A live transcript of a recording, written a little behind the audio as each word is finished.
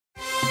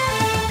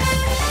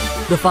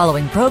The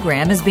following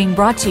program is being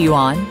brought to you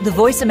on the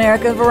Voice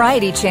America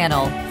Variety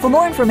Channel. For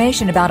more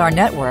information about our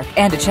network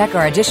and to check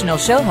our additional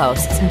show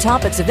hosts and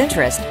topics of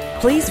interest,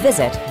 please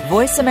visit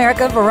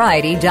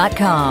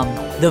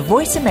voiceamericavariety.com. The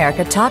Voice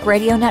America Talk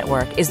Radio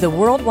Network is the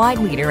worldwide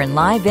leader in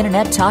live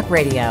Internet talk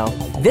radio.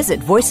 Visit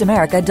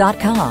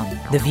voiceamerica.com.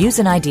 The views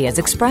and ideas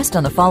expressed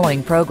on the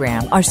following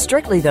program are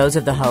strictly those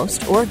of the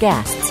host or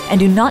guests and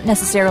do not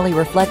necessarily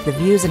reflect the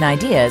views and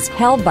ideas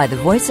held by the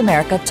Voice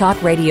America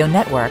Talk Radio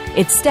Network,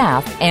 its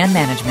staff, and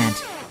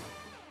management.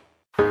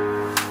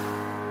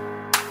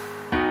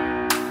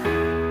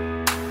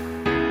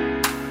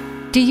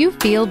 Do you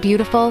feel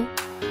beautiful?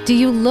 Do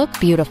you look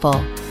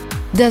beautiful?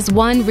 Does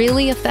one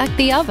really affect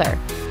the other?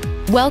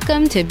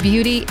 Welcome to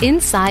Beauty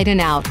Inside and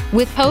Out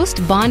with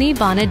host Bonnie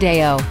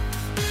Bonadeo.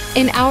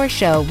 In our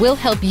show, we'll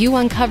help you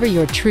uncover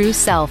your true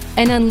self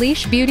and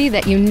unleash beauty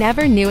that you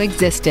never knew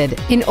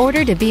existed in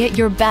order to be at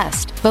your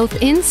best,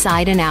 both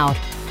inside and out.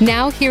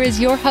 Now, here is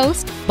your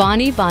host,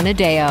 Bonnie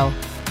Bonadeo.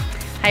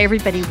 Hi,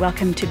 everybody.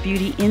 Welcome to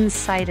Beauty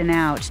Inside and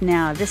Out.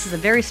 Now, this is a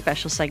very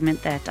special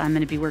segment that I'm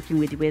going to be working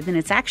with you with, and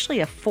it's actually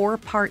a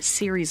 4-part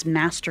series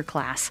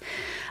masterclass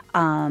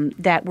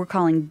that we're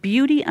calling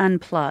Beauty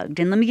Unplugged.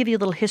 And let me give you a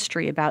little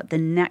history about the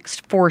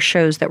next 4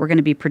 shows that we're going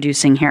to be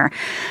producing here.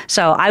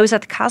 So I was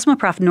at the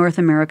Cosmoprof North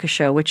America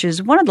show, which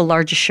is one of the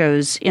largest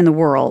shows in the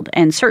world,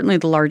 and certainly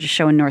the largest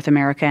show in North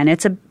America. And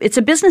it's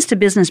a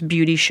business-to-business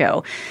beauty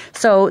show.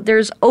 So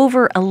there's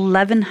over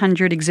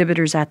 1,100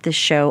 exhibitors at this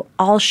show,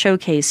 all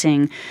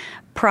showcasing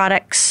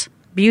products,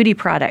 beauty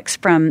products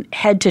from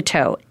head to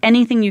toe,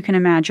 anything you can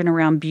imagine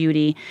around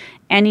beauty,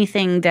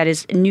 anything that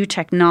is new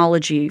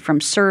technology,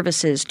 from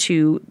services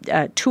to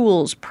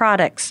tools,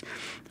 products,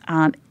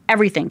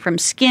 everything from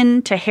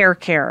skin to hair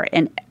care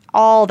and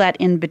all that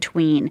in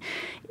between.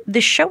 The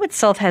show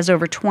itself has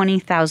over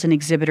 20,000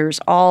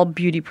 exhibitors, all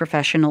beauty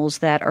professionals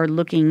that are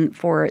looking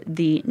for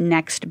the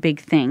next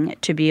big thing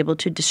to be able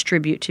to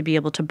distribute, to be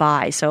able to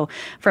buy. So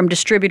from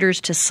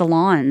distributors to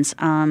salons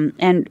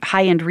and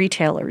high-end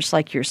retailers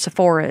like your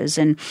Sephora's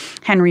and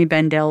Henry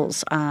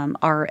Bendel's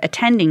are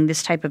attending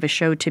this type of a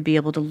show to be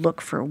able to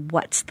look for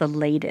what's the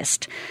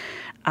latest.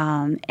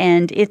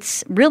 And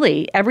it's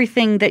really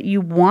everything that you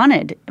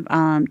wanted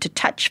to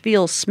touch,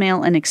 feel,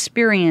 smell, and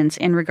experience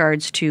in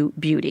regards to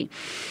beauty.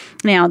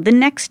 Now,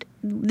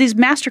 these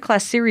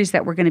masterclass series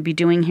that we're going to be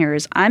doing here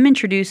is I'm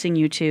introducing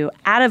you to,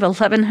 out of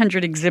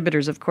 1,100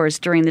 exhibitors, of course,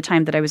 during the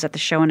time that I was at the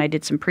show and I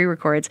did some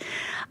pre-records,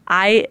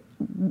 I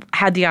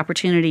had the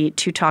opportunity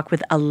to talk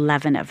with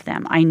 11 of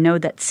them. I know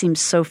that seems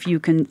so few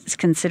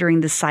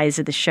considering the size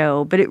of the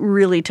show, but it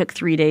really took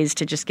 3 days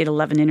to just get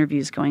 11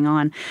 interviews going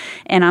on.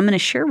 And I'm going to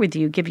share with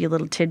you, give you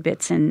little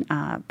tidbits and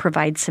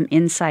provide some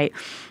insight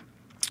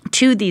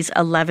to these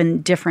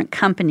 11 different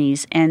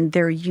companies and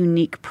their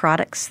unique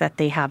products that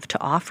they have to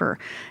offer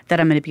that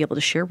I'm going to be able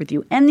to share with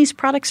you. And these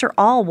products are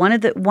all one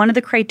of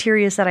the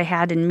criteria that I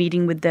had in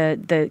meeting with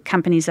the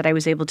companies that I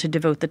was able to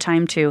devote the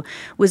time to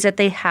was that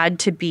they had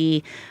to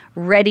be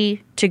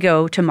ready to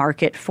go to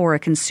market for a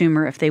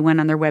consumer. If they went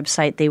on their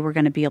website, they were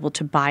going to be able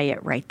to buy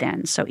it right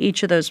then. So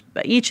each of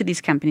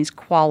these companies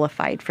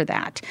qualified for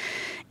that.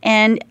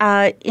 And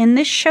in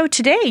this show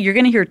today, you're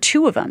going to hear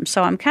 2 of them.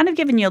 So I'm kind of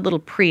giving you a little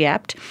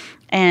preempt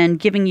and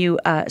giving you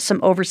some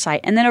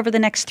oversight. And then over the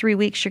next 3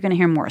 weeks, you're going to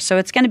hear more. So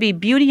it's going to be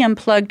Beauty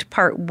Unplugged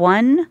Part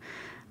 1,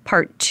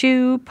 Part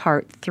 2,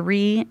 Part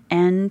 3,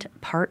 and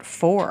Part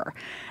 4.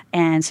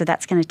 And so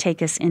that's going to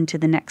take us into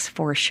the next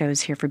 4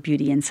 shows here for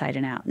Beauty Inside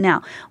and Out.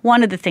 Now,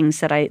 one of the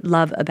things that I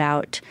love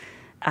about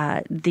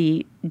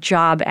the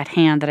job at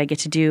hand that I get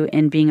to do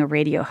in being a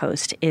radio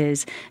host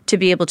is to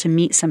be able to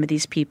meet some of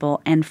these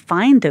people and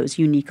find those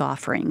unique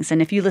offerings.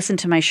 And if you listened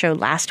to my show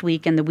last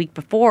week and the week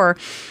before,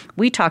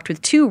 we talked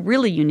with 2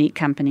 really unique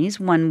companies.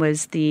 One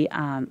was the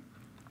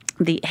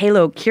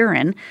Halo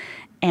Curin,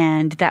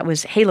 and that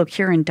was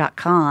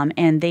halocurin.com,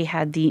 and they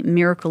had the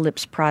Miracle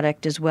Lips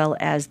product as well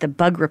as the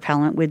bug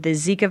repellent. With the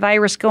Zika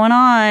virus going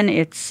on,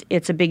 it's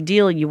a big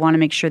deal. You want to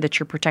make sure that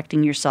you're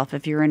protecting yourself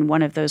if you're in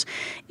one of those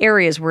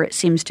areas where it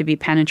seems to be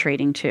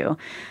penetrating to.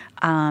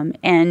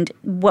 And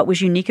what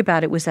was unique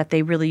about it was that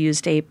they really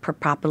used a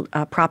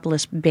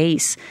propolis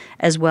base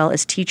as well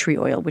as tea tree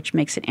oil, which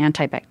makes it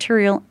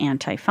antibacterial,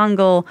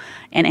 antifungal,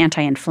 and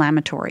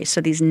anti-inflammatory. So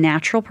these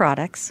natural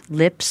products,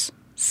 lips,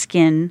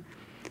 skin,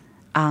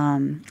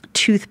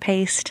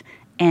 toothpaste,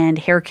 and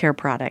hair care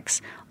products,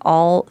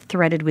 all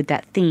threaded with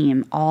that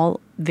theme,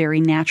 all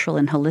very natural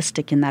and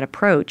holistic in that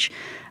approach,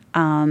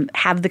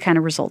 have the kind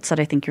of results that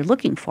I think you're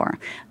looking for.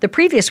 The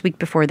previous week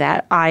before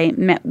that, I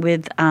met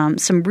with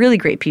some really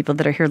great people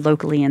that are here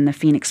locally in the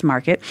Phoenix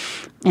market,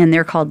 and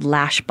they're called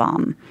Lash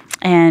Balm.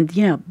 And,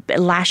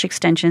 lash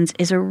extensions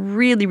is a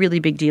really, really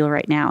big deal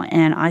right now.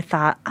 And I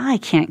thought, I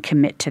can't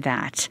commit to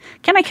that.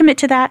 Can I commit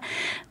to that?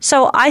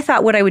 So I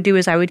thought what I would do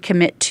is I would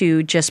commit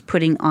to just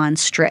putting on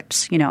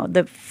strips,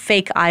 the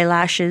fake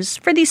eyelashes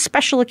for these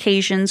special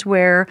occasions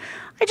where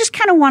I just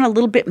kind of want a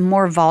little bit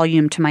more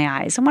volume to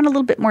my eyes. I want a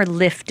little bit more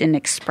lift and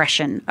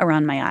expression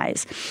around my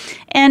eyes.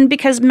 And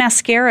because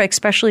mascara,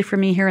 especially for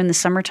me here in the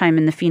summertime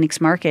in the Phoenix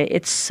market,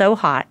 it's so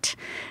hot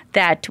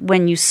that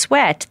when you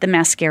sweat, the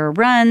mascara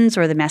runs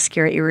or the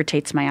mascara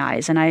irritates my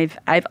eyes. And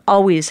I've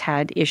always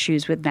had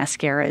issues with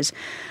mascaras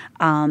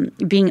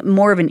being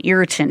more of an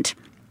irritant.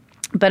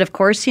 But of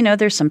course,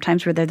 there's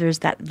sometimes where there's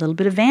that little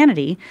bit of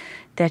vanity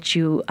that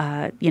you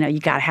got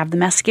to have the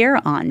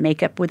mascara on.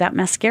 Makeup without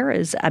mascara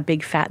is a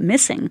big fat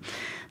missing.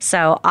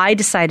 So I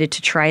decided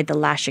to try the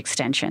lash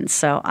extensions.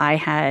 So I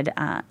had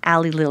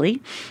Allie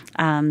Lily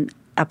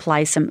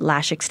apply some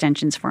lash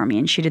extensions for me,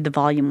 and she did the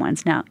volume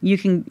ones. Now, you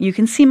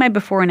can see my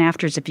before and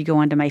afters if you go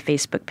onto my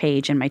Facebook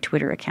page and my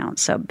Twitter account.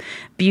 So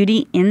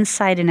Beauty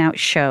Inside and Out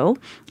Show,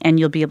 and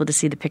you'll be able to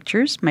see the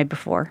pictures, my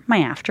before, my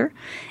after.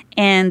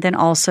 And then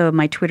also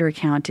my Twitter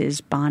account is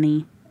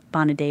Bonnie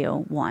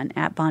Bonadeo1,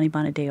 at Bonnie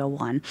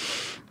Bonadeo1.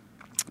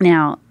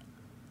 Now,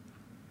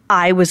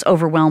 I was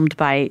overwhelmed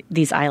by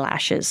these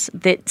eyelashes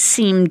that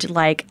seemed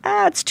like,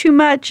 it's too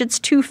much, it's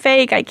too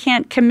fake, I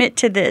can't commit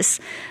to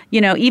this.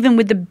 Even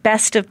with the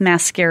best of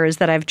mascaras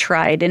that I've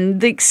tried and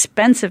the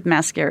expensive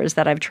mascaras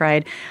that I've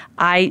tried,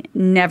 I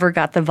never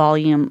got the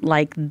volume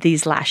like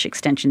these lash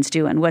extensions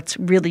do. And what's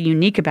really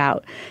unique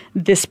about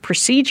this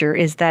procedure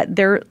is that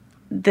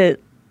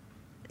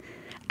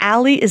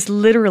Allie is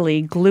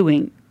literally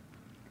gluing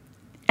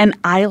an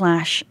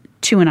eyelash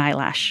to an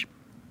eyelash.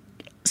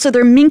 So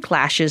they're mink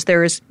lashes.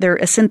 They're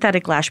a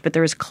synthetic lash, but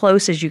they're as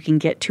close as you can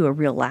get to a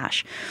real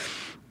lash.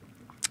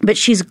 But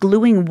she's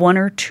gluing one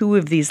or two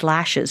of these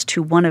lashes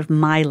to one of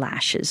my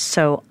lashes.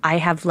 So I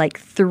have like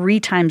 3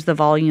 times the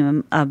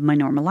volume of my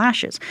normal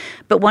lashes.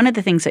 But one of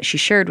the things that she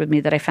shared with me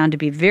that I found to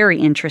be very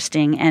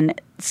interesting and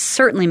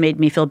certainly made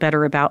me feel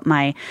better about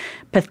my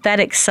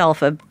pathetic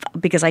self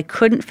because I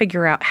couldn't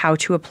figure out how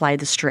to apply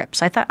the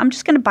strips. I thought, I'm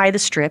just going to buy the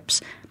strips,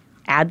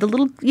 add the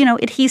little,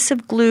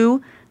 adhesive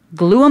glue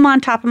them on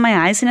top of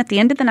my eyes, and at the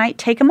end of the night,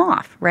 take them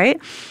off, right?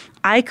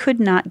 I could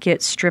not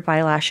get strip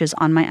eyelashes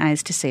on my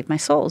eyes to save my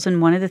souls.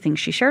 And one of the things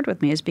she shared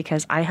with me is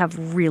because I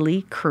have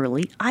really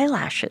curly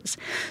eyelashes.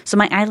 So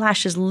my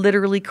eyelashes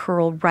literally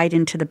curl right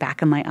into the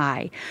back of my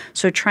eye.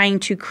 So trying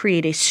to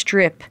create a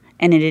strip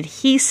and an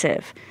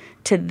adhesive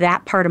to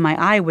that part of my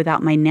eye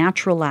without my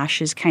natural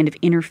lashes kind of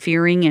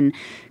interfering and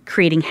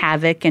creating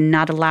havoc and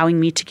not allowing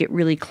me to get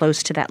really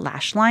close to that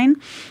lash line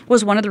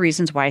was one of the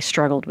reasons why I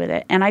struggled with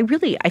it. And I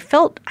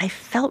felt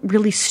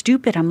really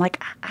stupid. I'm like,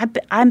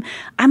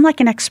 I'm like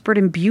an expert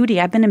in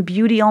beauty. I've been in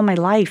beauty all my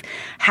life.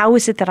 How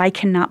is it that I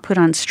cannot put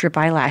on strip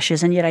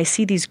eyelashes? And yet I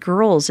see these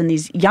girls and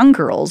these young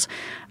girls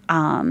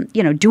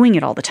doing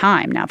it all the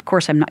time. Now, of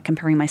course, I'm not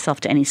comparing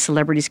myself to any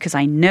celebrities because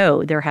I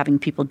know they're having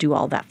people do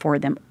all that for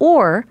them,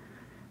 or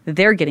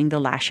they're getting the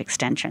lash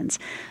extensions.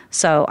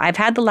 So I've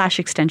had the lash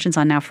extensions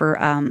on now for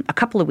a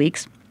couple of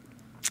weeks.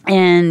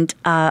 And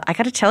I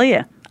got to tell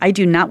you, I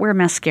do not wear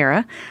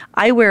mascara.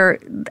 I wear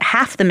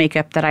half the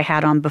makeup that I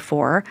had on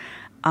before.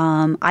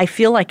 I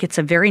feel like it's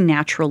a very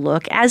natural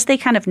look. As they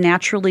kind of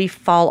naturally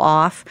fall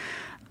off,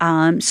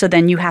 so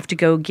then you have to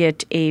go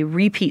get a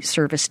repeat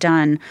service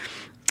done,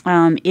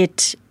 I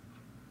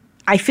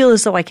feel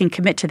as though I can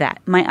commit to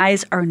that. My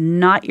eyes are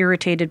not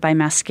irritated by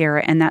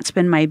mascara, and that's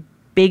been my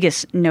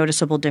biggest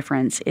noticeable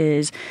difference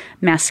is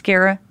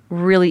mascara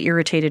really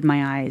irritated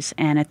my eyes.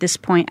 And at this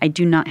point, I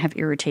do not have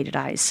irritated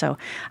eyes. So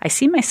I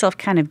see myself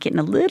kind of getting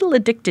a little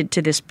addicted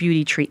to this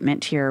beauty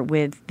treatment here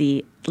with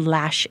the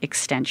lash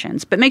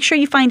extensions. But make sure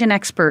you find an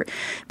expert,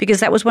 because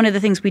that was one of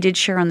the things we did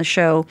share on the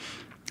show,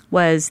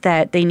 was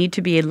that they need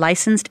to be a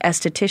licensed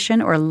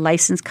esthetician or a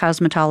licensed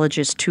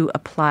cosmetologist to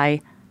apply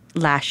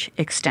lash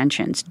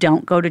extensions.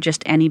 Don't go to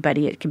just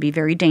anybody. It can be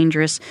very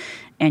dangerous,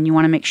 and you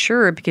want to make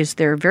sure, because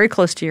they're very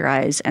close to your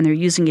eyes and they're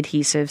using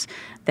adhesives,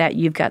 that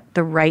you've got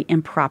the right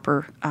and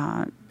proper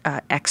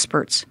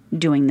experts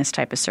doing this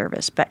type of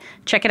service. But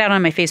check it out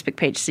on my Facebook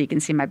page so you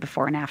can see my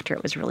before and after.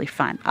 It was really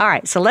fun. All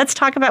right, so let's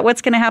talk about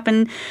what's going to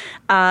happen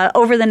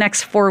over the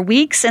next 4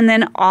 weeks, and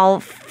then I'll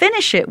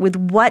finish it with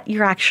what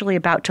you're actually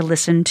about to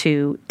listen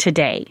to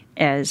today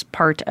as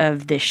part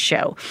of this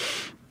show.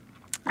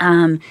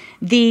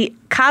 The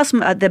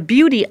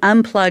Beauty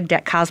Unplugged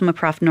at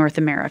Cosmoprof North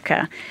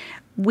America.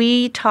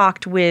 I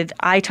talked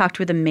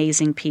with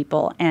amazing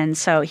people, and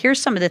so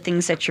here's some of the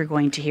things that you're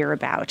going to hear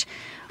about.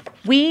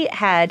 We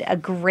had a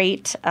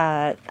great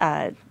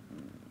time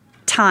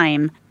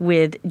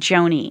with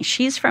Joni.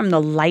 She's from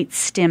the Light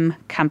Stim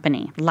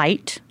Company.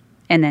 Light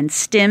and then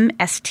Stim,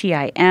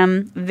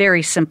 S-T-I-M,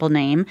 very simple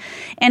name.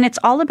 And it's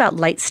all about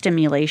light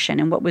stimulation.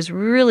 And what was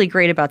really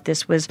great about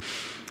this was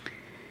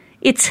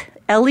it's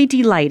LED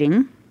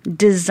lighting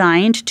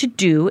designed to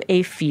do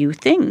a few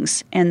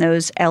things. And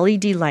those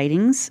LED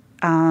lightings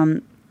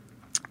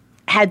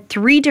had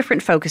 3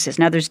 different focuses.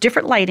 Now, there's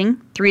different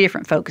lighting, 3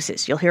 different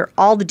focuses. You'll hear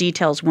all the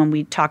details when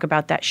we talk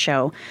about that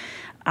show,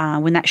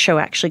 when that show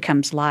actually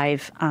comes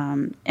live.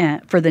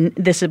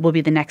 This will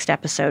be the next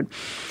episode.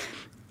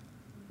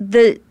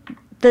 The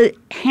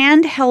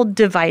handheld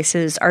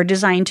devices are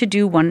designed to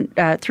do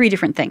 3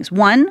 different things.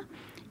 One,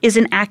 is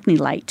an acne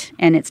light,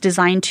 and it's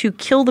designed to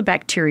kill the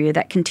bacteria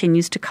that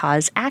continues to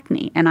cause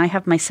acne. And I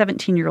have my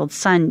 17-year-old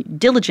son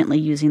diligently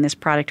using this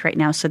product right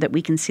now so that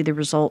we can see the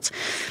results.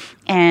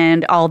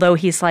 And although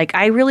he's like,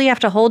 I really have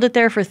to hold it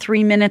there for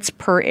 3 minutes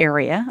per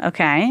area,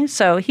 okay?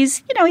 So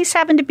he's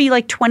having to be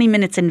like 20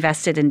 minutes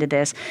invested into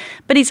this.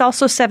 But he's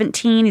also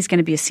 17. He's going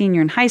to be a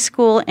senior in high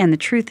school. And the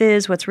truth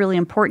is, what's really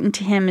important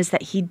to him is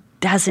that he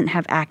doesn't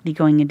have acne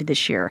going into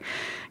this year,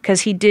 because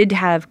he did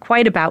have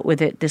quite a bout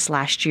with it this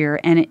last year,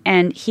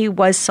 and he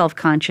was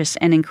self-conscious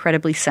and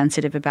incredibly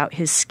sensitive about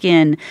his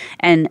skin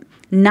and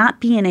not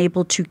being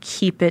able to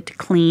keep it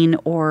clean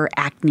or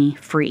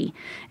acne-free.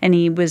 And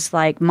he was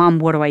like, Mom,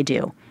 what do I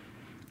do?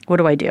 What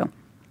do I do?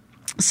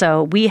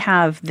 So we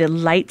have the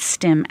light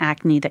stim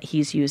acne that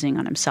he's using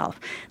on himself.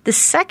 The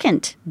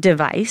second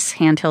device,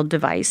 handheld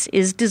device,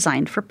 is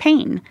designed for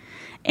pain.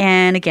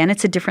 And again,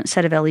 it's a different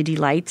set of LED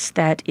lights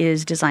that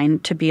is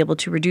designed to be able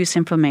to reduce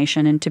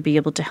inflammation and to be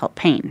able to help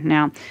pain.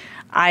 Now,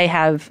 I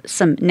have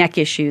some neck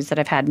issues that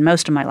I've had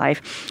most of my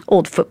life.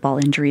 Old football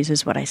injuries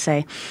is what I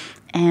say.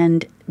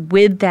 And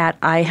with that,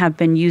 I have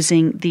been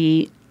using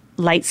the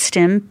light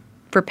stim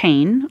for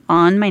pain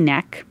on my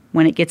neck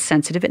when it gets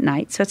sensitive at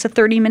night. So it's a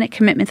 30-minute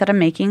commitment that I'm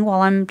making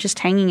while I'm just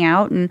hanging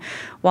out and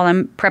while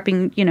I'm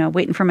prepping,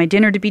 waiting for my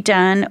dinner to be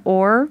done,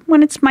 or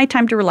when it's my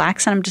time to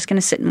relax and I'm just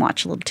going to sit and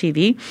watch a little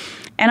TV.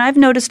 And I've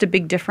noticed a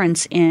big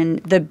difference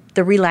in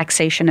the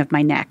relaxation of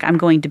my neck. I'm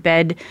going to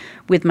bed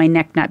with my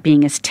neck not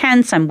being as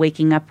tense. I'm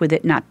waking up with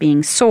it not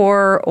being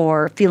sore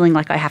or feeling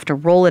like I have to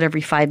roll it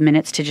every 5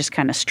 minutes to just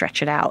kind of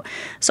stretch it out.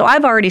 So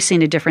I've already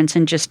seen a difference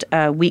in just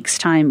a week's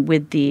time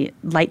with the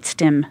light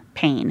stim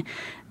pain.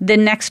 The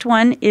next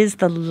one is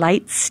the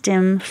Light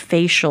Stim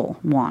Facial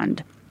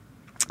Wand.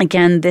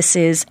 Again, this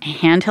is a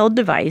handheld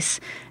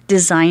device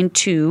designed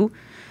to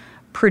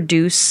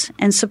produce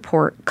and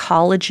support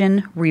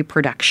collagen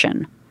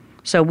reproduction.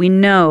 So we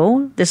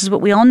know, this is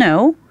what we all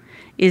know,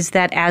 is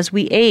that as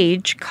we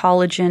age,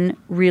 collagen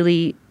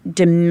really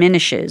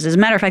diminishes. As a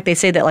matter of fact, they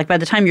say that by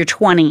the time you're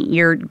 20,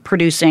 you're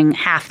producing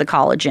half the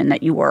collagen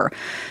that you were.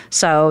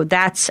 So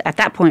that's, at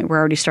that point, we're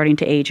already starting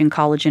to age and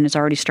collagen is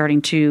already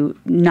starting to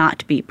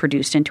not be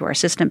produced into our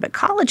system. But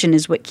collagen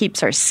is what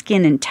keeps our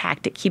skin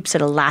intact. It keeps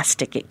it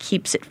elastic. It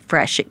keeps it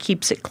fresh. It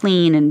keeps it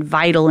clean and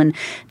vital and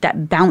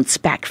that bounce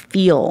back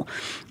feel.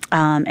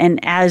 And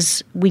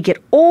as we get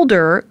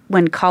older,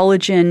 when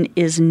collagen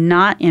is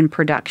not in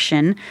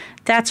production,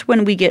 that's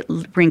when we get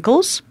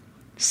wrinkles,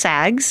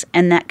 sags,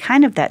 and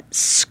that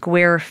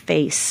square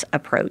face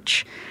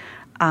approach.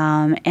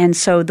 And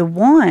so the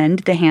wand,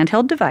 the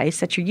handheld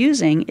device that you're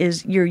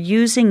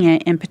using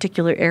it in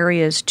particular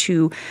areas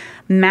to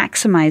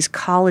maximize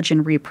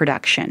collagen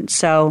reproduction.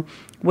 So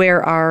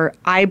where our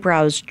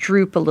eyebrows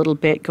droop a little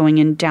bit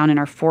going down in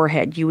our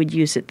forehead, you would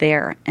use it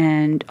there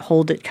and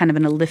hold it kind of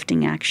in a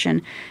lifting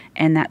action.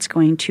 And that's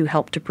going to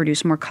help to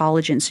produce more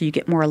collagen so you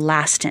get more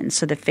elastin.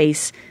 So the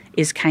face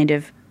is kind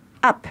of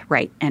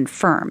upright and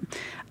firm.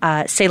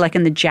 Say like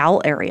in the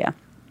jowl area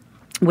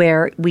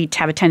where we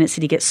have a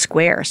tendency to get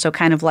square. So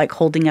kind of like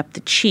holding up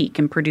the cheek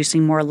and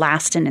producing more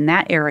elastin in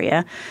that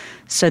area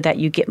so that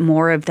you get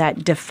more of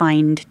that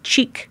defined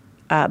cheek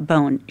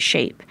bone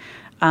shape.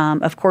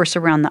 Of course,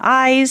 around the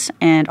eyes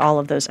and all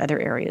of those other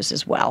areas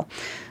as well.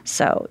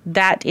 So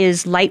that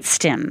is light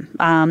stim.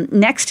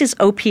 Next is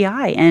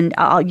OPI, and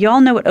you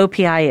all know what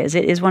OPI is.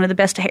 It is one of the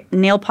best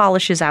nail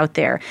polishes out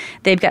there.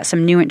 They've got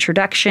some new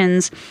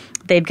introductions.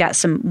 They've got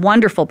some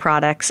wonderful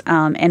products,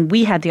 and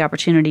we had the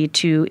opportunity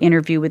to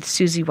interview with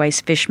Susie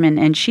Weiss-Fishman,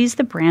 and she's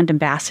the brand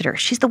ambassador.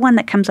 She's the one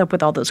that comes up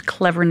with all those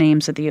clever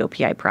names of the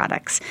OPI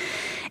products.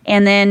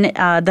 And then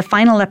the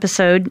final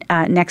episode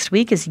next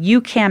week is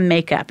YouCam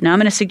Makeup. Now, I'm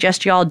going to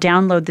suggest you all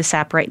download this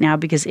app right now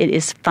because it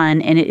is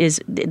fun, and it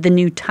is the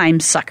new time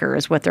sucker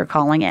is what they're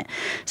calling it.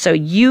 So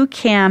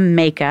YouCam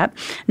Makeup.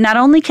 Not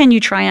only can you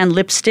try on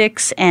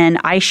lipsticks and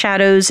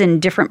eyeshadows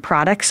and different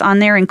products on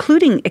there,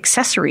 including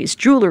accessories,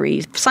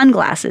 jewelry,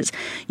 sunglasses,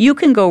 you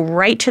can go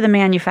right to the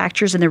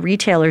manufacturers and the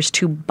retailers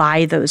to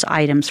buy those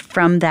items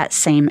from that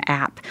same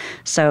app.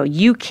 So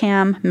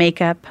YouCam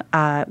Makeup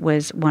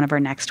was one of our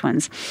next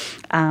ones.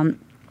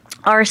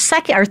 Our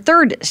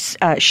third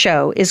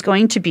show is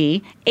going to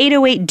be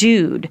 808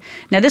 Dude.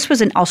 Now, this was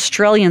an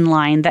Australian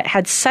line that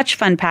had such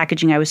fun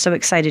packaging. I was so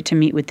excited to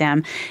meet with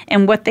them.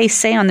 And what they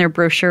say on their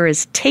brochure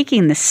is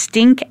taking the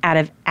stink out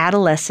of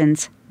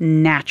adolescence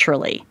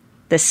naturally.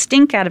 The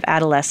stink out of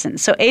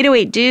adolescence. So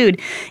 808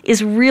 Dude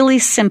is really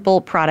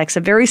simple products, a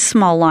very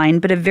small line,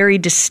 but a very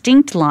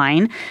distinct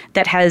line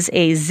that has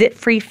a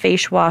zit-free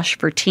face wash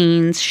for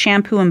teens,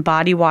 shampoo and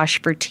body wash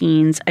for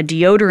teens, a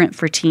deodorant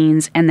for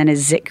teens, and then a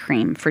zit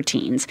cream for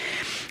teens.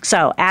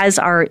 So as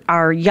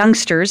our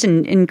youngsters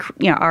and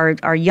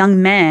our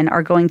young men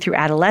are going through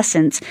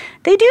adolescence,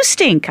 they do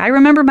stink. I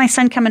remember my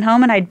son coming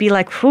home and I'd be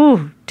like,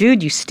 whew,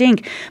 dude, you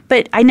stink.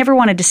 But I never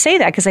wanted to say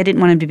that because I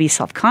didn't want him to be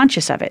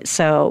self-conscious of it.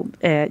 So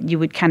you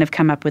would kind of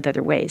come up with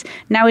other ways.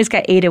 Now he's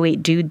got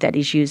 808 Dude that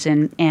he's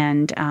using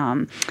and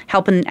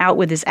helping out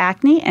with his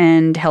acne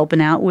and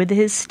helping out with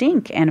his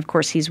stink. And, of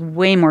course, he's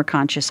way more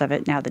conscious of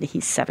it now that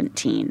he's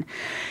 17.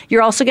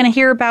 You're also going to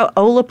hear about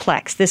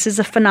Olaplex. This is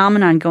a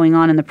phenomenon going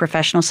on in the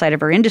professional side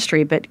of our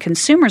industry, but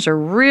consumers are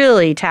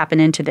really tapping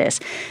into this.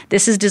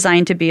 This is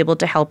designed to be able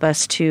to help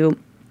us to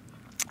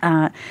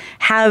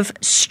have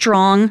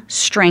strong,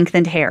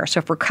 strengthened hair. So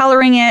if we're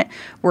coloring it,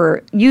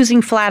 we're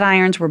using flat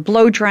irons, we're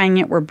blow drying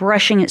it, we're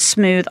brushing it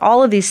smooth,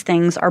 all of these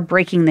things are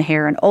breaking the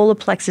hair. And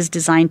Olaplex is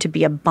designed to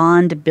be a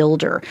bond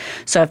builder.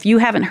 So if you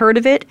haven't heard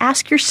of it,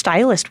 ask your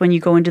stylist when you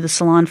go into the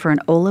salon for an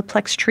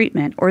Olaplex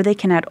treatment, or they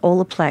can add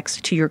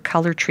Olaplex to your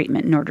color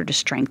treatment in order to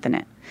strengthen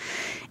it.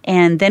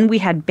 And then we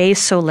had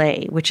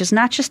BEaUty, which is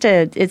not just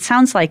it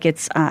sounds like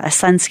it's a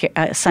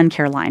sun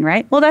care line,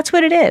 right? Well, that's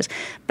what it is.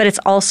 But it's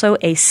also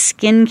a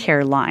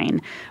skincare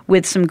line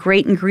with some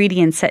great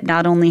ingredients that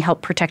not only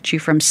help protect you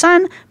from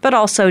sun, but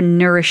also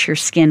nourish your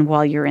skin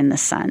while you're in the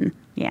sun.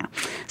 Yeah.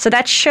 So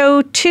that's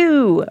show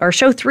 2 or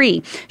show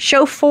 3.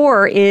 Show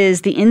 4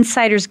 is the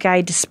Insider's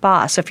Guide to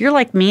Spa. So if you're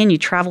like me and you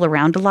travel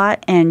around a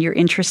lot and you're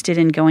interested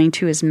in going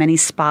to as many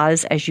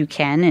spas as you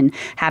can and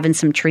having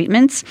some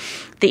treatments,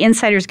 the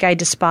Insider's Guide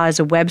to Spa is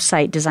a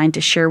website designed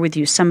to share with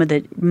you some of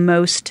the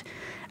most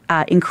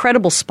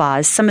incredible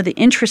spas, some of the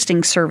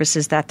interesting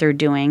services that they're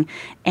doing,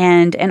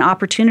 and an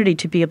opportunity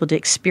to be able to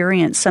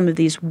experience some of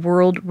these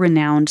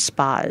world-renowned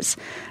spas.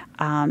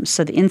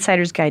 So the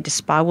Insider's Guide to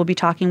Spa will be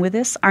talking with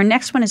us. Our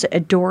next one is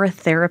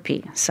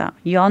Aromatherapy. So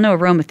you all know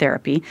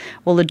aromatherapy.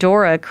 Well,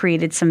 Adora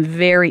created some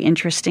very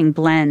interesting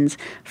blends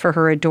for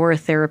her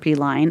Aromatherapy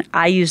line.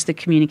 I use the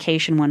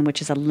communication one, which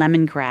is a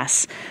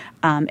lemongrass,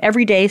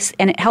 every day,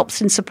 and it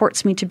helps and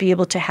supports me to be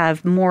able to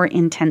have more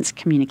intense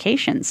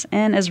communications.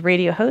 And as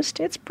radio host,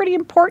 it's pretty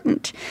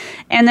important.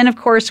 And then, of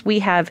course, we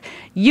have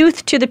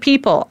Youth to the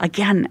People.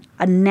 Again,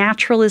 a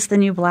natural is the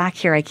new black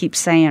here, I keep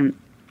saying.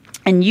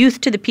 And Youth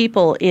to the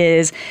People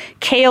is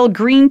kale,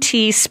 green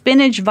tea,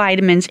 spinach,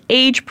 vitamins,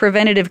 age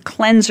preventative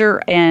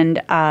cleanser,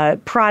 and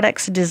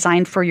products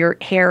designed for your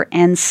hair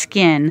and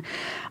skin.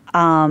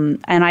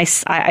 And I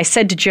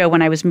said to Joe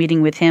when I was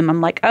meeting with him,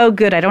 I'm like, oh,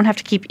 good, I don't have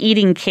to keep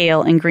eating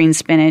kale and green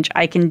spinach.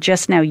 I can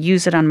just now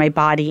use it on my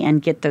body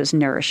and get those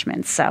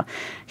nourishments. So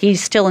he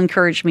still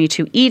encouraged me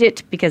to eat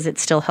it because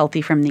it's still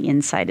healthy from the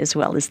inside as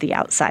well as the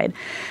outside.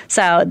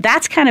 So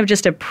that's kind of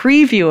just a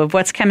preview of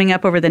what's coming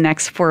up over the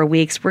next 4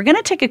 weeks. We're going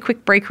to take a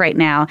quick break right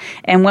now.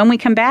 And when we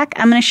come back,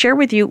 I'm going to share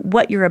with you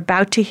what you're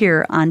about to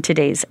hear on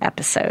today's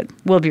episode.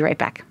 We'll be right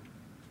back.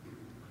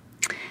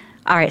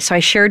 All right, so I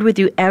shared with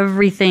you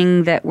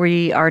everything that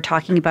we are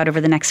talking about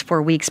over the next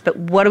 4 weeks, but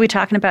what are we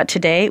talking about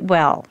today?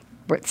 Well,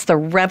 it's the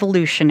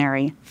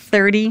revolutionary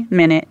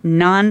 30-minute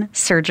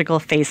non-surgical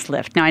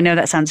facelift. Now, I know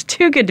that sounds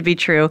too good to be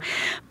true,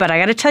 but I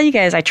got to tell you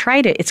guys, I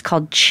tried it. It's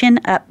called Chin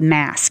Up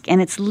Mask,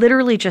 and it's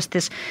literally just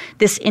this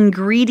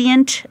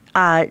ingredient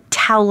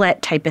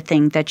towelette type of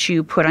thing that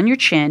you put on your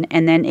chin,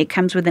 and then it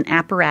comes with an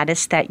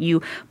apparatus that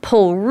you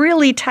pull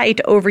really tight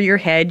over your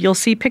head. You'll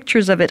see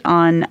pictures of it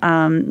on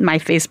my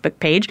Facebook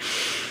page.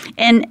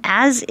 And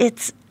as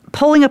it's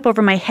pulling up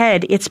over my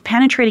head, it's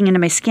penetrating into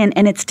my skin,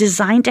 and it's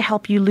designed to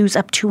help you lose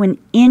up to an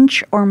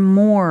inch or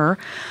more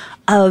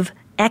of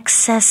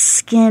excess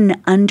skin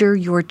under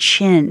your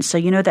chin. So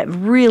you know that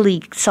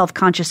really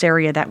self-conscious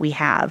area that we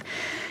have.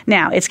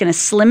 Now, it's going to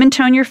slim and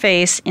tone your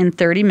face in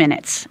 30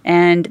 minutes.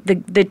 And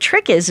the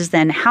trick is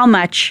then how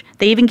much,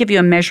 they even give you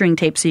a measuring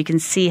tape so you can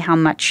see how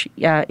much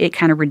it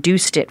kind of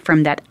reduced it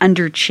from that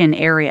under chin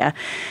area.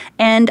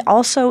 And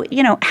also,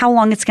 you know, how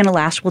long it's going to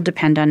last will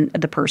depend on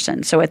the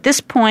person. So at this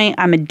point,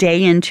 I'm a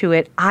day into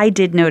it. I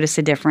did notice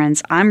a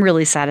difference. I'm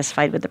really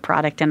satisfied with the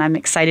product, and I'm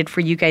excited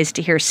for you guys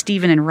to hear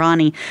Stephen and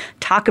Ronnie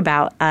talk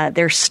about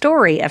their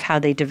story of how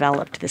they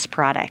developed this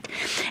product.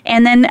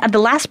 And then the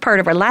last part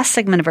of our last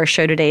segment of our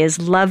show today is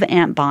Love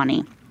Aunt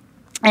Bonnie.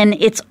 And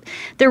it's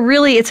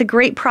a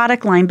great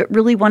product line, but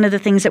really one of the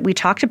things that we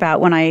talked about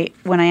when I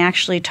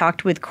actually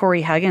talked with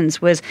Corey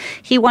Huggins was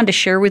he wanted to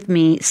share with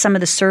me some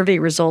of the survey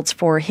results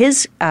for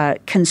his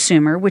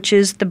consumer, which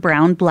is the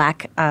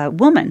brown-black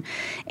woman.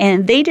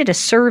 And they did a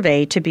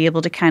survey to be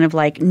able to kind of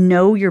like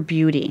know your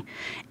beauty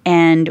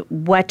and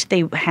what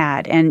they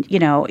had. And, you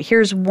know,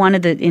 here's one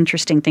of the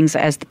interesting things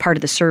as the part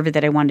of the survey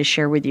that I wanted to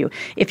share with you.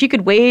 If you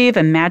could wave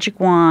a magic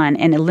wand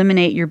and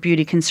eliminate your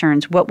beauty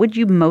concerns, what would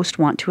you most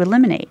want to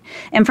eliminate?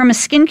 And from a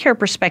skincare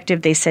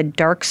perspective, they said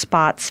dark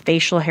spots,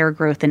 facial hair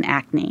growth, and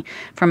acne.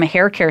 From a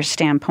hair care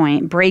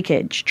standpoint,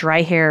 breakage,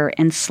 dry hair,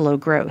 and slow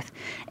growth.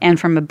 And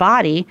from a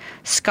body,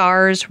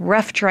 scars,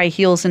 rough, dry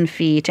heels and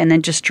feet, and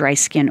then just dry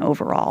skin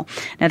overall.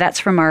 Now, that's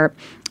from our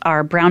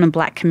brown and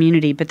black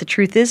community, but the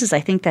truth is I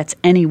think that's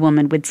any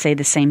woman would say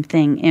the same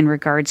thing in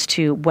regards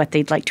to what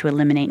they'd like to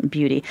eliminate in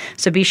beauty.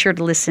 So be sure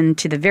to listen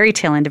to the very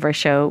tail end of our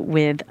show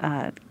with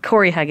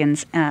Corey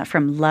Huggins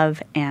from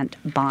Love Aunt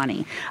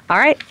Bonnie. All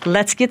right,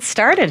 let's get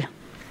started.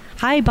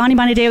 Hi, Bonnie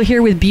Bonadeo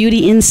here with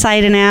Beauty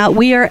Inside and Out.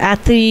 We are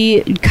at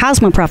the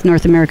Cosmoprof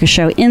North America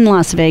show in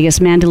Las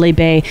Vegas, Mandalay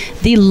Bay,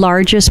 the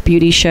largest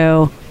beauty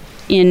show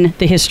in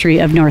the history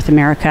of North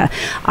America.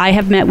 I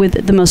have met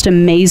with the most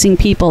amazing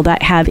people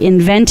that have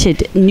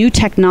invented new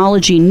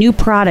technology, new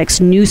products,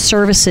 new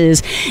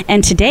services.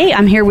 And today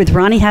I'm here with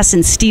Ronnie, Huss,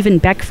 and Stephen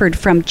Beckford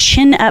from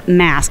Chin Up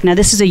Mask. Now,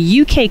 this is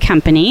a UK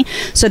company,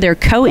 so they're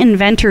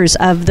co-inventors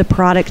of the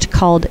product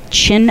called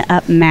Chin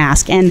Up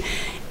Mask. And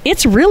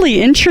it's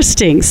really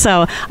interesting.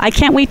 So I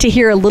can't wait to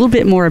hear a little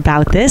bit more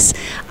about this.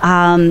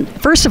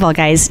 First of all,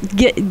 guys,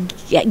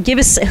 give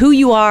us who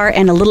you are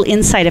and a little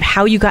insight of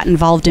how you got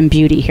involved in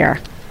beauty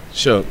here.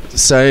 Sure.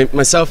 So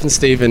myself and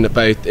Stephen are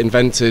both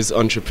inventors,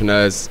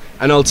 entrepreneurs,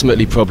 and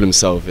ultimately problem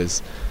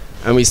solvers.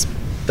 And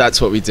that's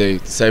what we do.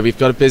 So we've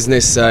got a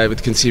business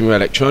with consumer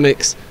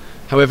electronics.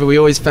 However, we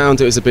always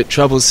found it was a bit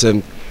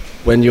troublesome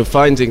when you're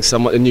finding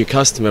a new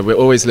customer. We're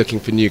always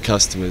looking for new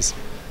customers.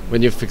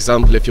 When for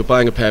example, if you're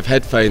buying a pair of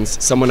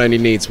headphones, someone only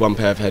needs one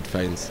pair of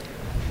headphones.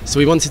 So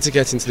we wanted to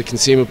get into the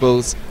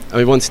consumables, and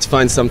we wanted to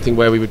find something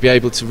where we would be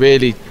able to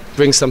really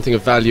bring something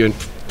of value and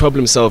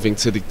problem solving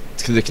to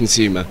the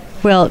consumer.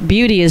 Well,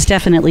 beauty is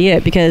definitely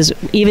it, because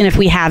even if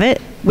we have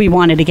it, we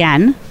want it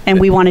again, and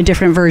we want a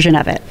different version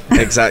of it.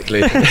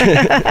 Exactly.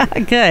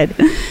 Good.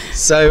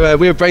 So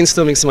we were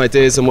brainstorming some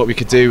ideas on what we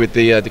could do with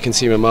the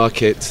consumer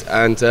market,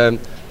 and to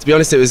be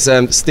honest, it was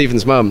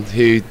Stephen's mum,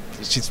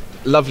 she's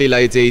a lovely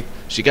lady.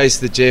 She goes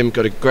to the gym,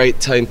 got a great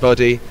toned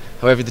body.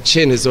 However, the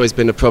chin has always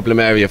been a problem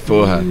area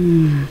for her.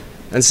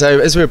 And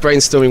so as we were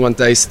brainstorming one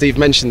day, Steve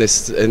mentioned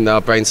this in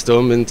our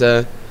brainstorm,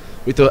 and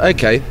we thought,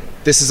 okay,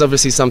 this is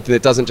obviously something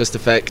that doesn't just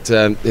affect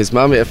his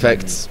mum, it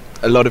affects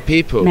a lot of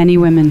people. Many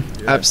women.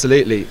 Yeah.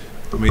 Absolutely.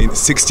 I mean,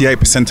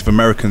 68% of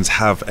Americans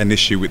have an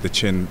issue with the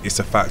chin. It's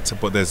a fact,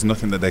 but there's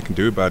nothing that they can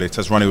do about it.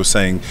 As Ronnie was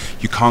saying,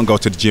 you can't go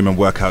to the gym and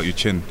work out your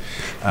chin.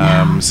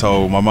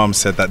 So my mum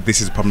said that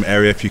this is a problem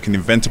area. If you can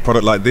invent a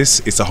product like this,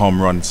 it's a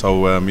home run.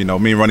 So, me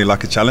and Ronnie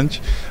like a challenge.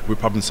 We're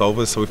problem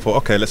solvers. So we thought,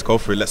 okay, let's go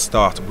for it. Let's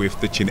start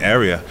with the chin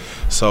area.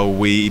 So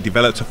we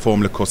developed a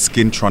formula called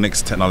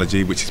Skintronics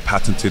technology, which is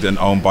patented and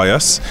owned by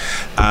us.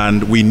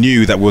 And we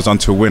knew that we was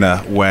onto a winner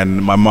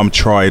when my mum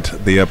tried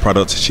the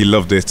product. She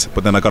loved it.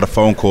 But then I got a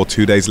phone call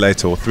 2 days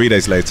later or 3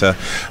 days later,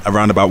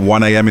 around about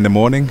 1 a.m. in the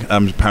morning.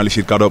 Apparently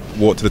she'd got up,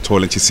 walked to the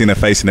toilet, she'd seen her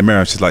face in the mirror,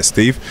 and she's like,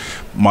 Steve,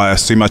 my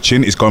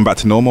chin is going back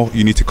to normal.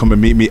 You need to come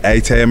and meet me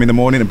 8 a.m. in the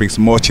morning and bring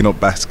some more chin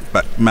up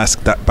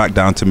mask back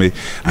down to me.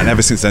 And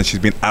ever since then, she's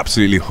been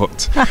absolutely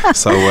hooked.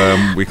 So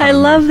I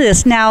love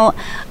this. Now,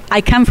 I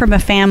come from a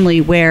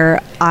family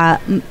where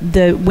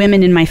the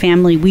women in my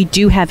family, we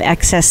do have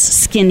excess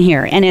skin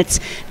here, and it's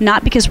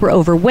not because we're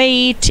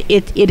overweight.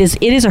 It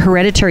is a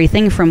hereditary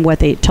thing from what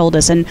they told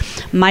us. And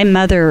my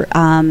mother,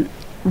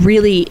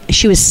 really,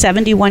 she was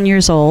 71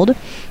 years old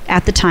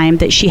at the time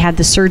that she had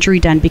the surgery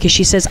done, because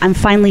she says, I'm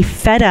finally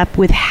fed up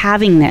with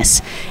having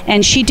this.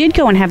 And she did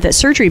go and have that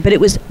surgery, but it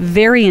was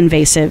very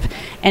invasive,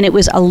 and it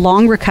was a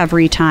long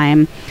recovery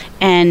time.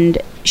 And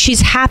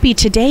she's happy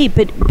today,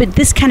 but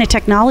this kind of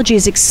technology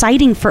is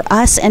exciting for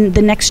us and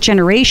the next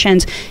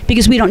generations,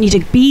 because we don't need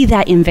to be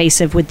that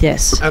invasive with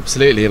this.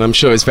 Absolutely, and I'm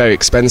sure it's very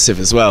expensive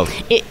as well.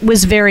 It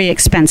was very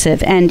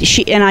expensive, and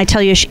I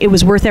tell you, it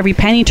was worth every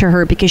penny to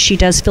her, because she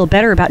does feel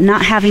better about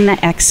not having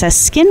that excess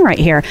skin right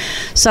here.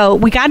 So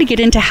we got to get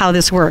into how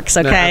this works,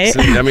 okay? No,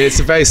 absolutely. I mean, it's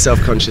a very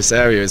self-conscious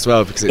area as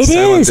well, because it's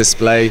so on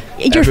display.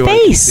 Your Everyone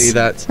face. can see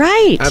that.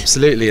 Right.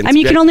 Absolutely. And I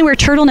mean, you can only wear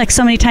turtlenecks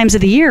so many times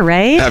of the year,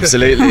 right?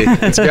 Absolutely.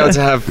 And to be able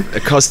to have a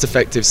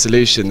cost-effective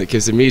solution that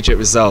gives immediate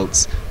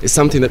results is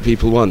something that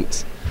people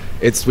want.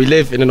 We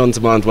live in an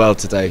on-demand world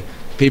today.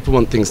 People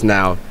want things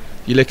now.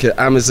 You look at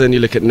Amazon, you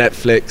look at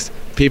Netflix,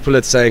 people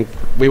are saying,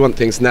 we want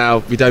things now,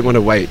 we don't want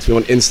to wait, we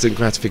want instant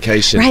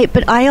gratification. Right,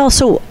 but I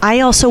also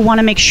want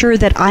to make sure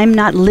that I'm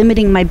not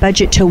limiting my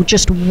budget to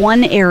just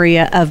one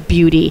area of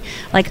beauty.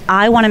 Like,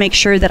 I want to make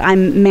sure that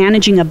I'm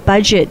managing a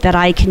budget that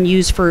I can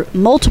use for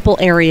multiple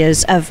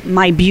areas of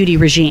my beauty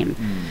regime.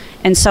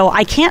 And so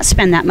I can't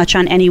spend that much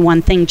on any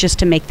one thing just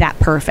to make that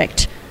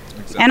perfect.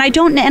 Exactly. And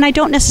I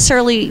don't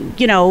necessarily,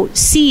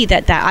 see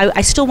that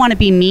I still want to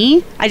be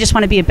me. I just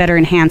want to be a better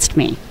enhanced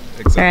me.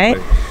 Exactly.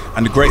 Right?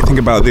 And the great thing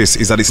about this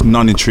is that it's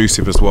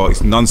non-intrusive as well.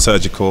 It's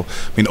non-surgical.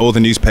 I mean, all the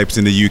newspapers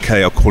in the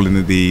UK are calling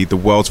it the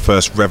world's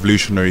first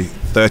revolutionary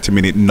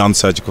 30-minute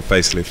non-surgical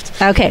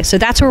facelift. Okay, so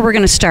that's where we're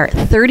going to start.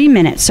 30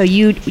 minutes. So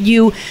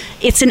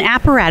it's an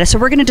apparatus. So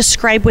we're going to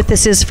describe what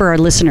this is for our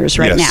listeners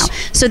right now.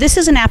 So this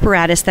is an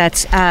apparatus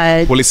that's...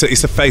 well,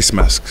 it's a face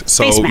mask.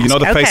 So face mask. You know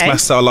the face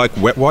masks that are like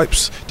wet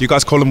wipes? Do you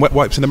guys call them wet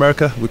wipes in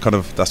America?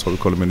 That's what we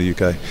call them in the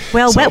UK.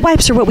 Well, wet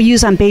wipes are what we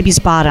use on babies'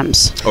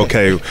 bottoms.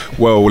 Okay,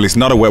 well, it's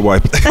not a wet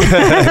wipe.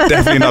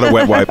 Definitely not a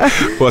wet wipe.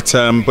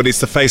 But it's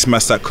the face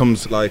mask that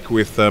comes like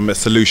with a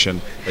solution.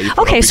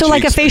 Okay, so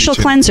like a facial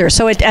cleanser.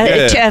 So it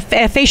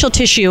a facial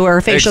tissue or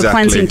a facial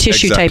cleansing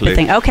tissue type of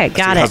thing. Okay,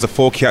 got it. It has the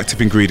 4 key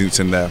active ingredients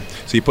in there.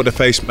 So you put the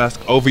face mask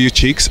over your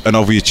cheeks and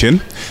over your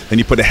chin. Then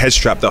you put a head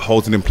strap that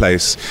holds it in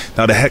place.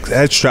 Now the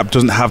head strap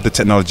doesn't have the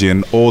technology,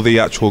 and all the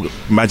actual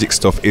magic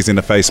stuff is in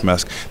the face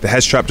mask. The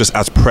head strap just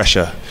adds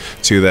pressure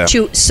to there.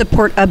 To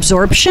support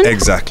absorption?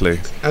 Exactly.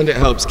 And it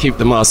helps keep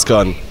the mask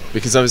on,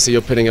 because obviously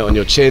you're putting it on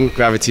your chin,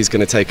 gravity's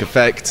going to take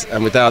effect,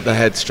 and without the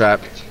head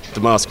strap, the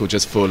mask will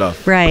just fall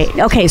off. Right.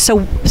 Okay,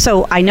 so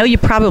I know you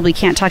probably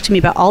can't talk to me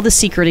about all the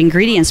secret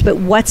ingredients, but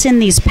what's in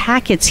these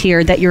packets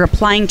here that you're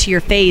applying to your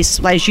face,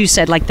 as you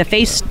said, like the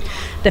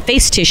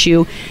face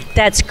tissue,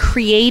 that's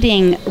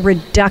creating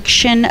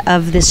reduction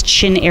of this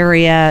chin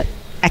area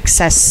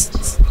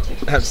excess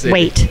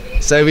weight?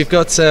 So we've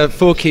got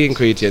 4 key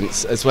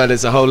ingredients, as well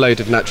as a whole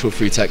load of natural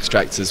fruit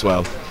extracts as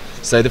well.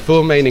 So the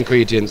 4 main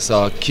ingredients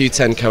are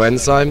Q10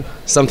 coenzyme,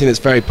 something that's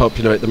very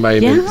popular at the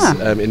moment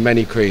in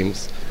many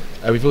creams.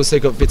 We've also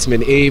got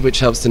vitamin E,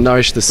 which helps to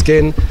nourish the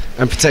skin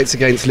and protects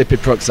against lipid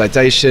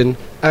peroxidation,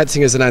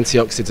 acting as an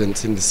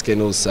antioxidant in the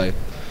skin also.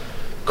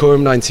 Corum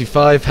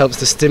 925 helps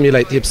to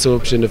stimulate the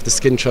absorption of the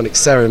Skintronic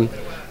serum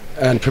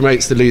and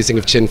promotes the losing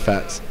of chin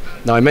fat.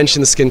 Now, I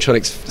mentioned the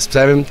Skintronic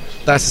serum.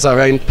 That is our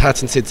own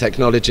patented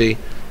technology,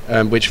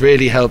 which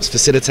really helps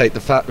facilitate the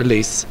fat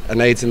release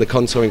and aids in the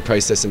contouring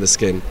process in the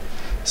skin.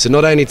 So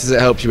not only does it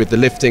help you with the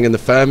lifting and the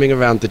firming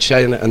around the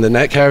chin and the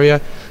neck area,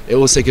 it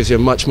also gives you a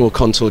much more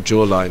contoured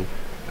jawline.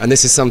 And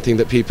this is something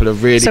that people are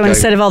really... So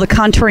instead of all the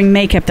contouring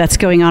makeup that's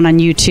going on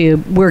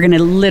YouTube, we're going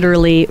to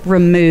literally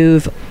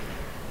remove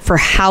for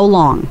how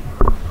long?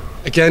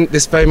 Again,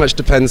 this very much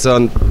depends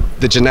on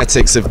the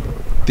genetics of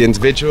the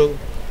individual.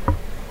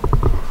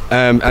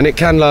 And it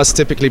can last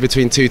typically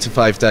between 2 to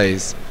 5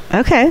 days.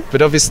 Okay.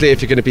 But obviously,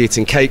 if you're going to be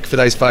eating cake for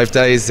those 5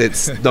 days,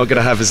 it's not going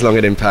to have as long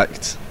an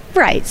impact.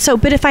 Right. So,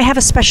 but if I have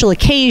a special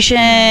occasion,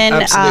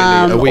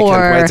 absolutely, a weekend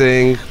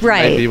wedding,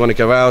 right, maybe you want to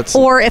go out,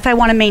 or if I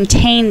want to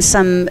maintain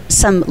some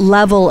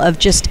level of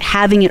just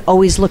having it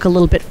always look a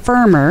little bit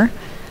firmer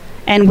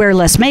and wear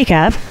less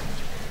makeup,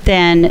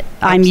 then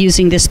I'm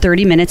using this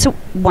 30 minutes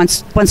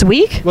once a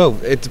week? Well,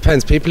 it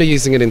depends. People are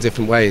using it in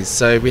different ways.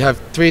 So we have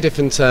 3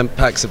 different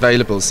packs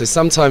available. So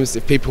sometimes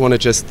if people want to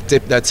just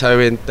dip their toe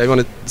in, they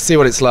want to see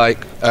what it's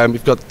like,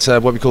 we've got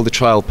what we call the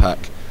trial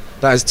pack.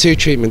 That has 2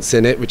 treatments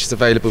in it, which is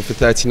available for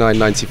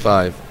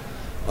 $39.95.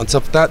 On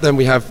top of that, then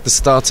we have the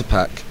starter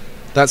pack.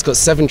 That's got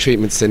 7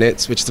 treatments in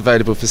it, which is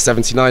available for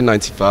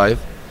 $79.95.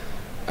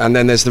 And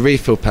then there's the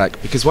refill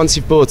pack, because once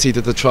you've bought either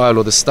the trial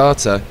or the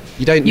starter,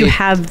 you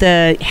have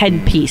the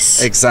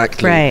headpiece.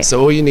 Exactly. Right. So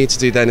all you need to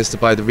do then is to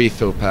buy the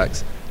refill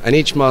packs. And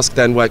each mask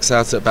then works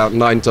out at about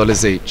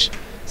 $9 each.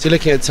 So you're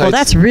looking at total... Well,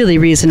 that's really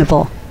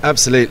reasonable.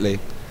 Absolutely.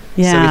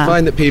 Yeah. So we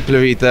find that people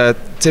are either,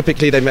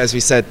 typically, as we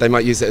said, they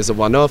might use it as a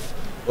one-off,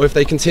 or if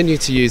they continue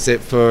to use it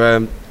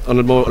for on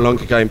a more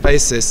longer going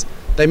basis,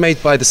 they may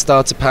buy the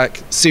starter pack,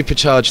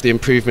 supercharge the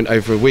improvement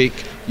over a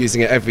week,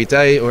 using it every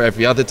day or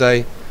every other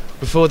day,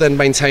 before then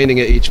maintaining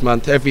it each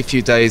month, every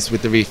few days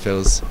with the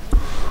refills.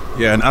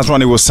 Yeah, and as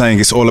Ronnie was saying,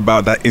 it's all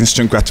about that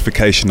instant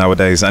gratification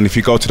nowadays. And if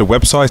you go to the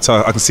website,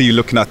 I can see you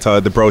looking at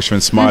the brochure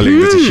and smiling.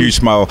 There's a huge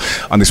smile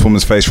on this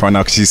woman's face right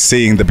now because she's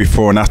seeing the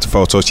before and after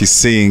photos. She's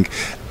seeing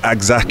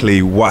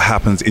exactly what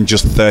happens in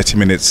just 30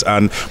 minutes.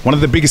 And one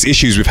of the biggest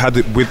issues we've had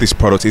with this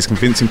product is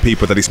convincing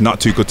people that it's not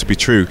too good to be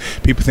true.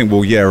 People think,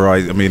 well, yeah,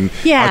 right, I mean,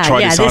 I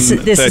tried this on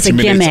 30 minutes,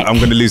 gimmick. I'm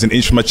going to lose an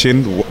inch from my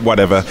chin,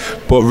 whatever.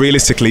 But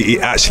realistically,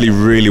 it actually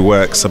really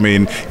works. I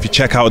mean, if you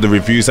check out the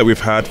reviews that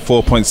we've had,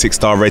 4.6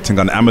 star rating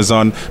on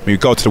Amazon. I mean, you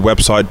go to the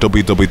website,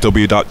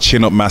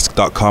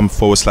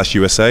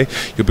 www.chinupmask.com/USA.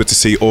 You'll be able to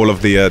see all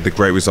of the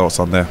great results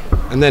on there.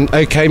 And then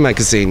OK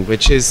Magazine,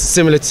 which is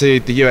similar to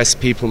the US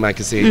People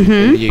magazine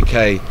in the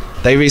UK,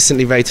 they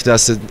recently rated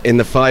us in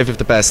the 5 of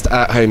the best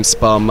at-home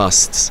spa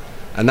musts.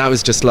 And that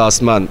was just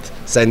last month,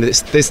 saying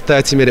that this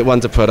 30-minute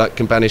wonder product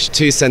can banish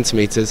 2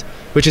 centimetres,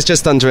 which is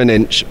just under an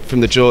inch,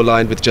 from the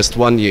jawline with just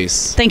 1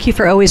 use. Thank you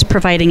for always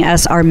providing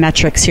us our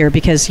metrics here,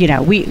 because, you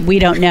know, we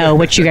don't know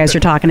what you guys are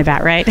talking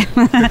about, right?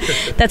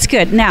 That's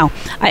good. Now,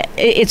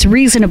 it's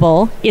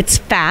reasonable, it's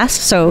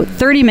fast, so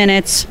 30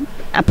 minutes,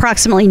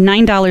 approximately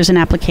 $9 an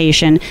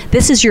application.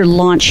 This is your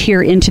launch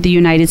here into the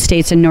United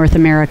States and North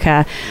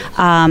America.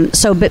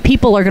 But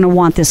people are going to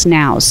want this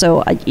now.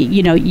 So,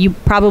 you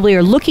probably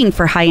are looking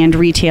for high-end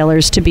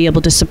retailers to be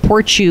able to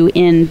support you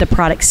in the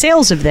product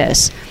sales of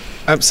this.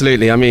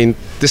 Absolutely. I mean,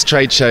 this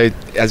trade show,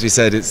 as we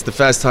said, it's the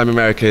first time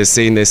America has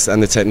seen this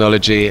and the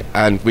technology,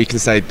 and we can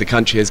say the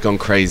country has gone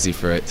crazy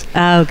for it.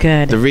 Oh,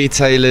 good. The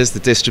retailers,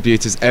 the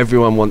distributors,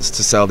 everyone wants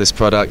to sell this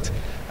product.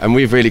 And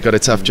we've really got a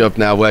tough job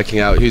now working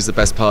out who's the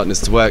best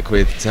partners to work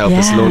with to help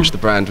us launch the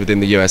brand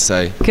within the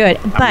USA. Good.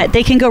 But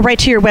they can go right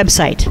to your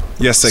website.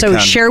 Yes, they can. So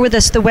share with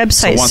us the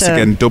website. So once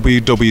again,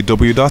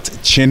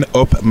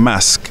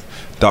 www.chinupmask.com.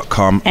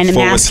 cosmoprof.com and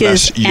mask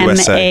is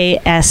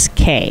 /USA.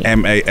 MASK.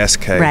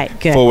 MASK. Right,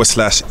 good.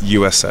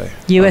 /USA.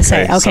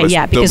 USA. Okay, so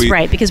yeah,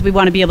 because we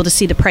want to be able to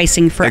see the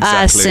pricing for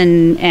us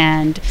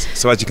and.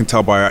 So as you can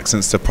tell by our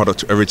accents, the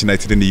product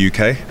originated in the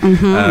UK,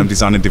 Mm-hmm.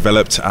 designed and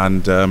developed,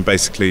 and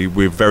basically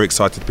we're very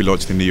excited to be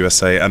launched in the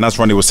USA. And as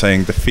Ronnie was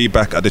saying, the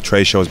feedback at the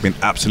trade show has been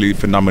absolutely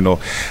phenomenal.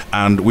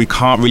 And we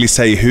can't really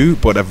say who,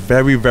 but a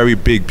very, very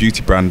big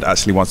beauty brand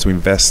actually wants to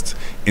invest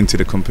into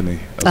the company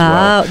as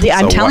well.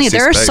 I'm telling you,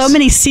 there are so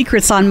many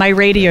secrets on my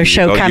radio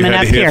show coming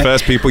up here.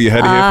 First, people, you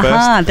heard it here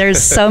first.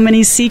 There's so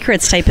many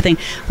secrets type of thing.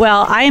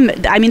 Well,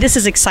 this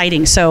is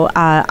exciting. So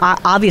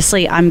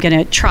obviously, I'm going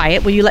to try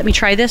it. Will you let me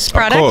try this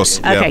product? Of course.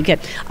 Okay, good.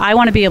 I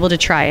want to be able to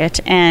try it,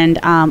 and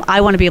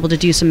I want to be able to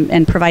do some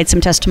and provide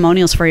some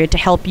testimonials for you to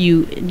help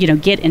you,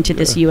 get into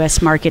this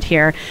U.S. market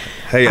here.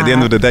 Hey, at the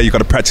end of the day, you got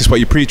to practice what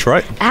you preach,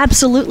 right?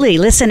 Absolutely.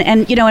 Listen,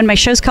 and and my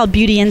show's called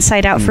Beauty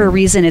Inside Out for a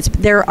reason.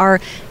 There are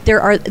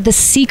the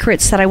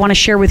secrets that I want to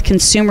share with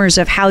consumers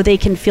of how they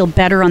can feel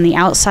better on the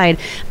outside,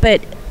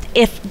 but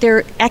if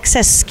their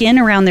excess skin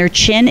around their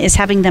chin is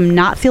having them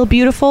not feel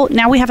beautiful,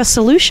 now we have a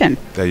solution.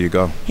 There you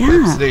go.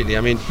 Yeah. Absolutely.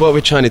 What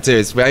we're trying to do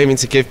is we're aiming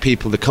to give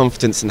people the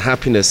confidence and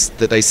happiness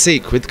that they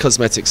seek with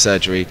cosmetic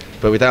surgery,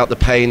 but without the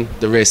pain,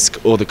 the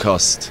risk, or the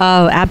cost.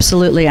 Oh,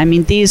 absolutely.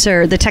 these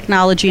are the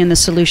technology and the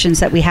solutions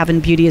that we have in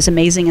beauty is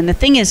amazing. And the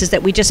thing is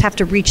that we just have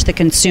to reach the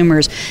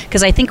consumers,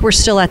 because I think we're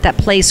still at that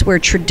place where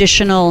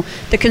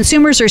the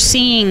consumers are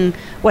seeing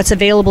what's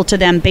available to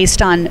them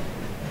based on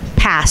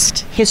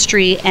past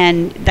history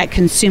and that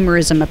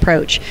consumerism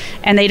approach,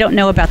 and they don't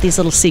know about these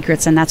little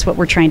secrets, and that's what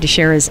we're trying to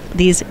share, is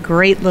these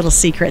great little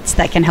secrets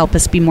that can help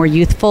us be more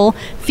youthful,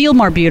 feel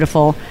more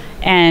beautiful,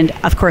 and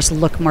of course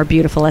look more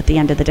beautiful at the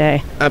end of the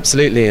day.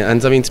 Absolutely.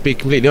 And to be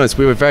completely honest,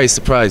 we were very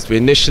surprised. We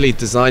initially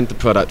designed the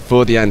product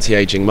for the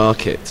anti-aging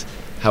market.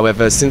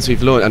 However, since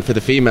we've launched, and for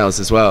the females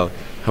as well,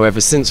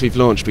 since we've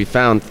launched, we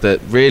found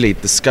that really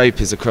the scope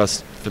is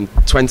across from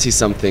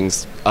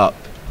 20-somethings up,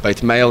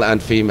 both male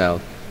and female.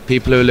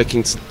 People who are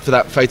looking for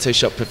that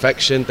Photoshop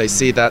perfection, they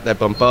see that, they're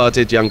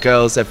bombarded, young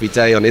girls every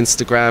day on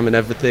Instagram and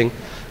everything.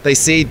 They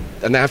see,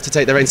 and they have to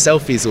take their own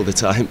selfies all the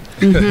time.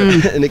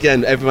 Mm-hmm. And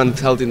again, everyone's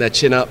holding their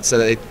chin up so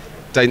they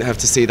don't have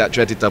to see that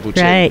dreaded double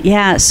chin. Right,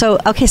 yeah. So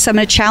I'm going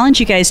to challenge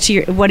you guys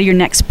to what are your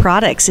next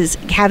products, is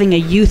having a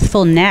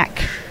youthful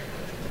neck.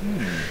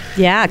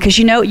 Yeah, because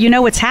you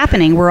know what's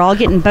happening. We're all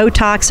getting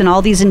Botox and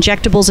all these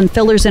injectables and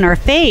fillers in our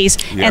face,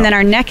 and then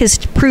our neck is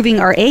proving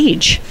our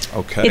age.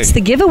 Okay. It's the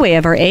giveaway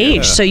of our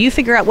age. So you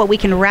figure out what we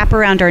can wrap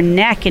around our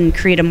neck and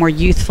create a more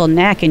youthful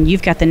neck, and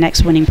you've got the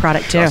next winning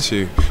product too. Got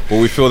you.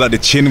 Well, we feel that the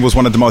chin was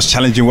one of the most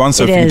challenging ones,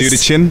 so if we can do the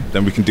chin,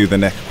 then we can do the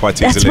neck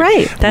quite easily. That's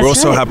right. We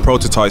also have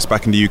prototypes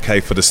back in the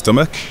UK for the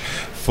stomach,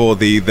 for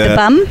the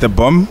bum. The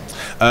bum.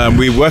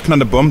 We're working on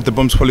the bum. The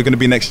bum's probably going to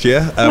be next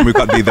year. We've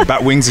got the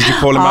bat wings, as you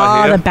call them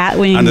out here. The bat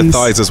wings. And the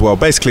thighs as well.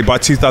 Basically, by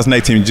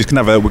 2018, we're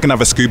going to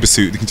have a scuba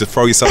suit you can just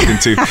throw yourself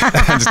into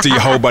and just do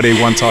your whole body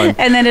at one time.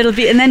 And then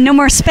no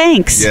more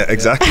Spanx. Yeah,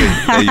 exactly.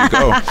 There you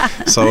go.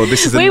 So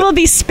this is we will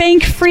be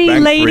Spank-free,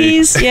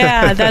 ladies.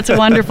 Yeah, that's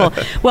wonderful.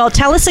 Well,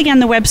 tell us again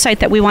the website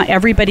that we want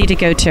everybody to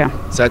go to.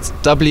 So it's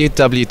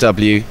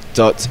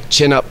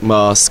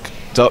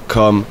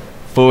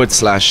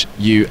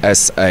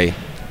www.chinupmask.com/USA.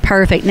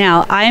 Perfect.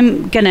 Now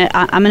I'm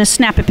gonna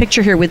snap a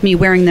picture here with me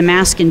wearing the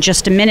mask in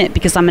just a minute,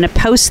 because I'm gonna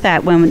post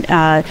that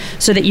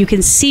so that you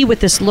can see what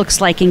this looks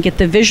like and get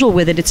the visual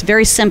with it. It's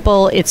very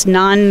simple. It's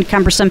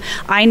non-cumbersome.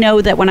 I know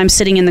that when I'm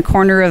sitting in the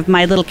corner of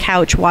my little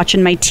couch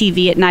watching my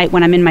TV at night,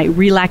 when I'm in my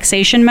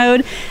relaxation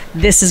mode,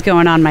 this is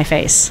going on my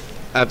face.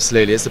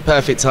 Absolutely. It's the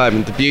perfect time,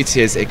 and the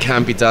beauty is it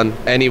can be done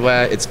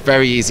anywhere. It's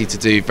very easy to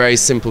do, very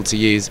simple to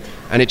use,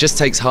 and it just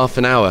takes half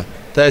an hour,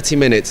 30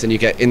 minutes, and you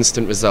get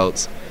instant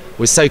results.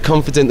 We're so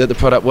confident that the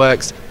product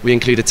works, we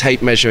include a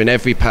tape measure in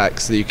every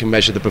pack so that you can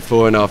measure the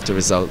before and after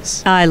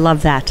results. I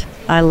love that.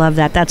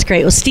 That's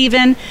great. Well,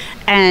 Stephen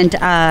and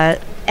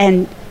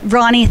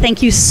Ronnie,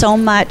 thank you so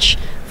much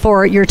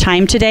for your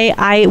time today.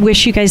 I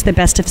wish you guys the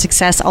best of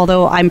success,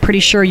 although I'm pretty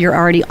sure you're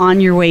already on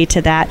your way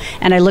to that,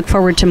 and I look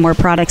forward to more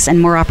products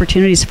and more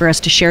opportunities for us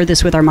to share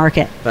this with our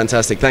market.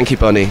 Fantastic. Thank you,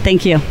 Bonnie.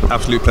 Thank you.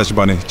 Absolute pleasure,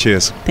 Bonnie.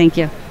 Cheers. Thank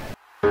you.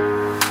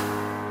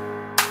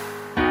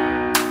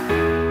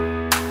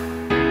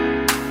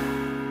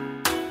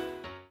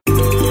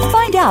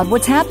 Find out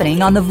what's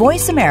happening on the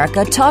Voice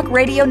America Talk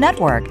Radio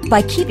Network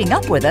by keeping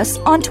up with us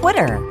on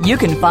Twitter. You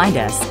can find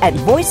us at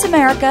Voice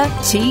America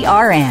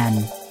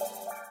TRN.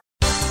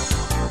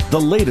 The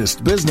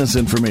latest business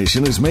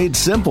information is made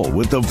simple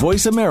with the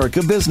Voice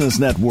America Business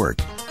Network.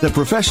 The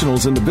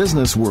professionals in the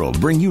business world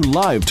bring you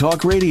live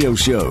talk radio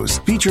shows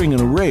featuring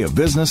an array of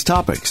business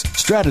topics,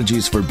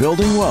 strategies for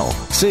building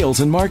wealth,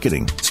 sales and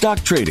marketing, stock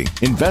trading,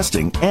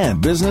 investing,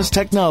 and business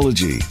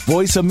technology.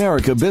 Voice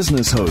America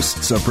Business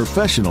hosts are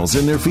professionals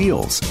in their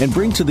fields and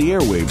bring to the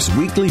airwaves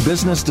weekly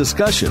business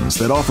discussions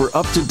that offer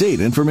up-to-date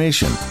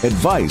information,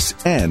 advice,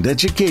 and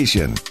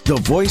education. The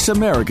Voice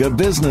America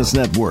Business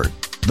Network.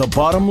 The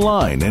bottom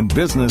line in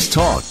business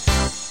talk.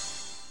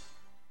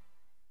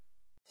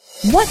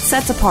 What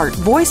sets apart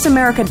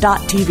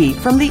VoiceAmerica.tv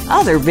from the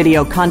other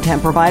video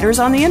content providers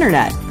on the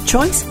Internet?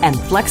 Choice and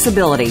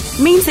flexibility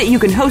means that you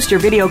can host your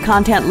video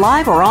content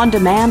live or on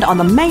demand on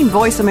the main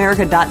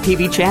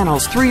VoiceAmerica.tv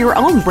channels through your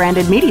own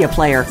branded media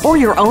player or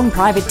your own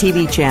private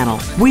TV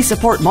channel. We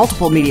support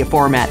multiple media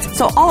formats,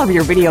 so all of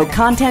your video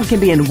content can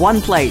be in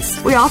one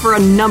place. We offer a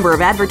number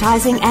of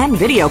advertising and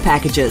video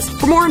packages.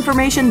 For more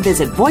information,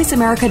 visit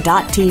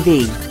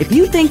VoiceAmerica.tv. If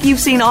you think you've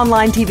seen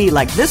online TV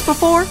like this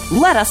before,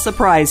 let us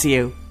surprise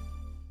you.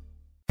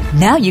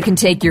 Now you can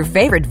take your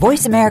favorite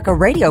Voice America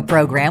radio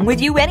program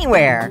with you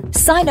anywhere.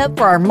 Sign up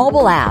for our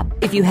mobile app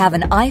if you have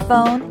an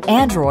iPhone,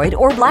 Android,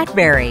 or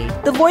BlackBerry.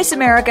 The Voice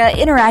America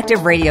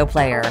Interactive Radio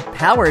Player,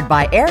 powered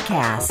by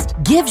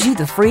Aircast, gives you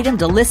the freedom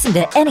to listen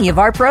to any of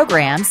our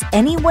programs,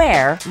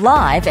 anywhere,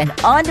 live and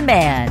on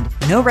demand.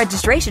 No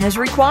registration is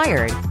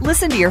required.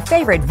 Listen to your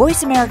favorite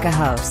Voice America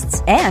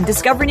hosts and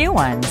discover new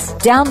ones.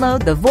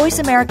 Download the Voice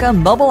America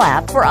mobile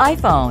app for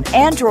iPhone,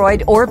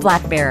 Android, or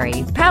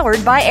BlackBerry,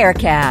 powered by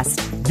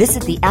Aircast.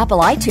 Visit the Apple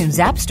iTunes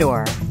App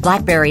Store,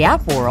 BlackBerry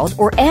App World,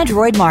 or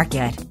Android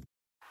Market.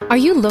 Are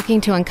you looking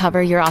to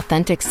uncover your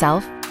authentic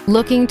self?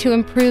 Looking to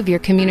improve your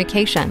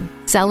communication,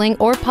 selling,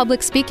 or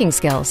public speaking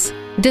skills?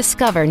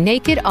 Discover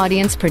Naked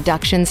Audience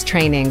Productions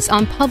trainings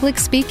on public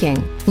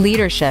speaking,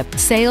 leadership,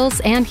 sales,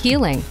 and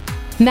healing.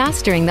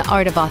 Mastering the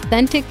art of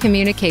authentic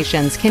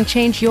communications can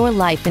change your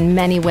life in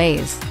many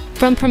ways.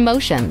 From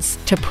promotions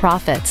to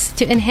profits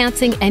to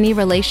enhancing any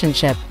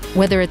relationship,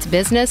 whether it's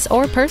business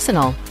or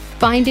personal.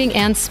 Finding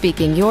and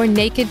speaking your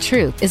naked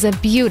truth is a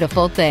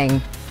beautiful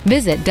thing.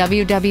 Visit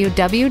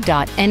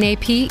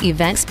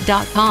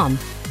www.napevents.com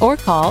or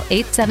call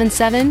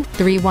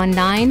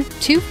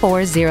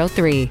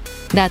 877-319-2403.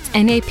 That's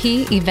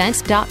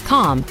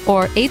napevents.com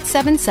or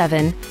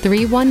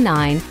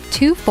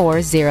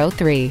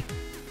 877-319-2403.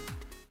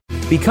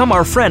 Become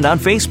our friend on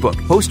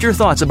Facebook. Post your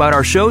thoughts about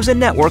our shows and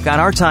network on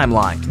our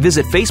timeline.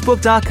 Visit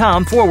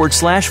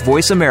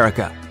facebook.com/Voice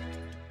America.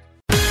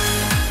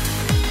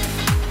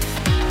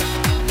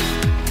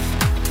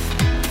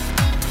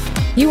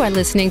 You are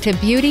listening to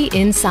Beauty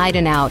Inside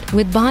and Out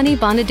with Bonnie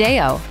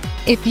Bonadeo.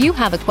 If you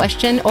have a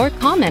question or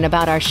comment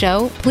about our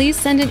show, please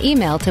send an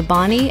email to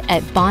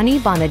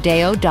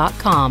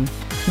bonnie@bonniebonadeo.com.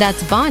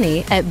 That's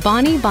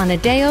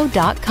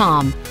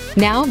bonnie@bonniebonadeo.com.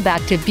 Now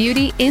back to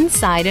Beauty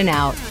Inside and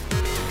Out.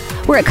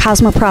 We're at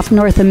Cosmoprof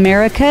North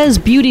America's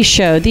beauty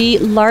show, the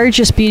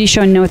largest beauty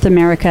show in North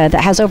America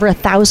that has over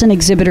 1,000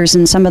 exhibitors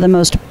and some of the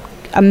most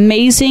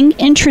amazing,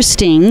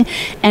 interesting,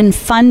 and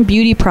fun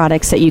beauty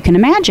products that you can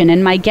imagine.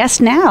 And my guest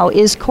now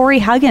is Corey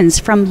Huggins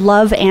from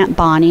Love Aunt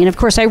Bonnie. And of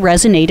course, I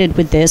resonated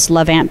with this,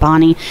 Love Aunt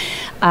Bonnie,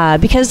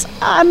 because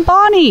I'm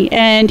Bonnie.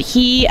 And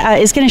he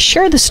is going to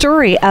share the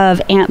story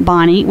of Aunt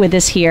Bonnie with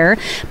us here.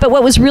 But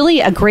what was really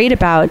great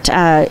about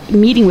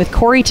meeting with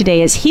Corey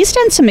today is he's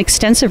done some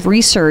extensive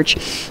research,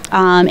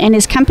 and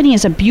his company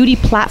is a beauty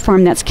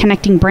platform that's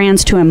connecting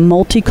brands to a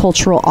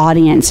multicultural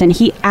audience. And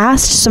he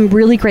asked some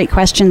really great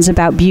questions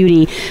about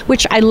beauty,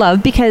 which I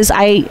love, because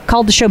I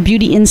called the show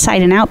Beauty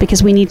Inside and Out,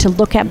 because we need to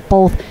look at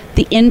both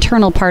the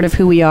internal part of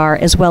who we are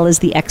as well as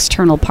the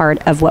external part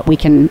of what we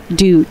can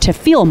do to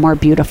feel more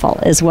beautiful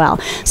as well.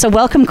 So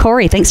welcome,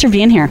 Corey. Thanks for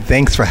being here.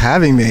 Thanks for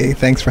having me.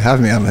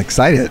 I'm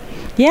excited.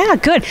 Yeah,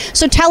 good.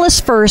 So tell us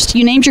first,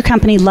 you named your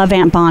company Love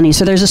Aunt Bonnie,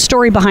 so there's a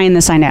story behind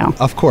this, I know.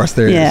 Of course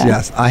there is,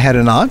 yes. I had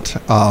an aunt.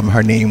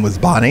 Her name was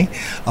Bonnie,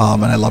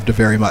 and I loved her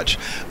very much.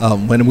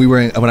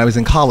 When I was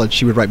in college,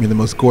 she would write me the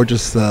most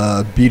gorgeous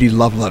beauty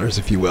love letters,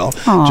 if you will,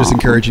 just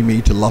encouraging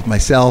me to love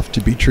myself,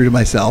 to be true to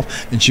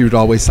myself, and she would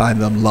always sign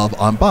them Love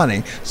Aunt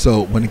Bonnie.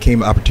 So when it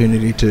came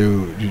opportunity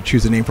to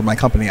choose a name for my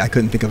company, I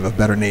couldn't think of a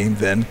better name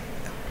than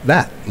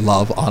that,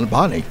 Love Aunt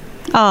Bonnie.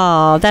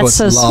 Oh, that's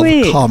so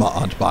sweet. Love,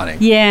 Aunt Bonnie.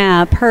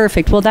 Yeah,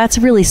 perfect. Well, that's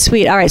really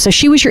sweet. All right, so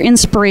she was your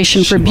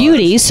inspiration for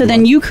beauty. So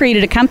then you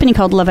created a company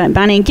called Love Aunt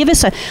Bonnie. And give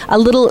us a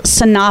little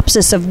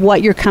synopsis of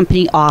what your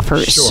company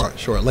offers.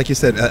 Sure. Like you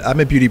said, I'm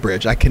a beauty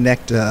bridge. I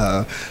connect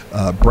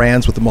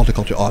brands with the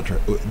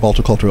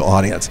multicultural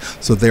audience.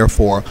 So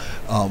therefore,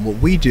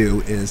 what we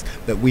do is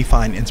that we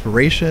find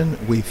inspiration.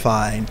 We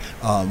find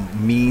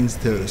means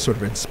to sort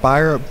of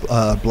inspire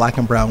Black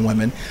and brown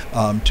women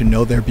to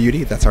know their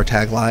beauty. That's our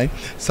tagline,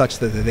 such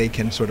that they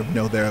can sort of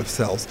know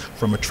themselves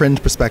from a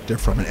trend perspective,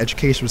 from an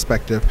education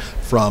perspective,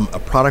 from a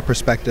product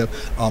perspective,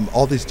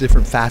 all these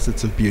different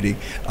facets of beauty.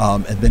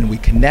 And then we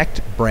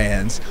connect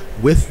brands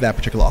with that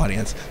particular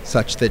audience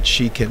such that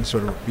she can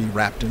sort of be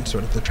wrapped in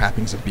sort of the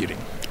trappings of beauty.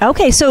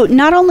 Okay, so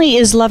not only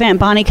is Love Aunt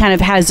Bonnie kind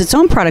of has its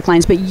own product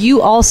lines, but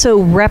you also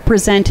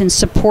represent and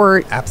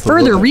support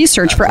further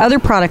research for other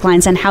product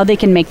lines and how they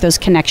can make those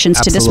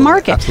connections to this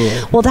market.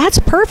 Absolutely. Well, that's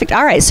perfect.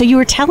 All right, so you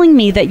were telling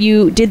me that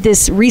you did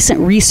this recent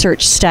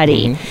research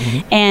study,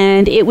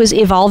 and it was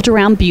evolved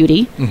around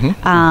beauty,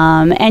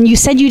 and you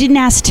said you didn't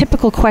ask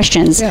typical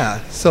questions.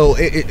 Yeah, so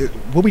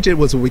what we did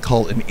was what we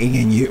call an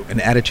ANU, an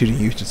attitude and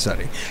usage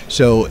study.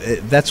 So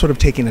that's sort of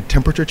taking a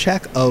temperature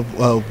check of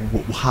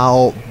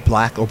how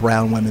Black or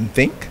brown women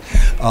think,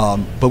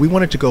 but we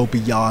wanted to go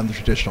beyond the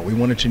traditional. We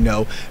wanted to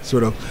know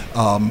sort of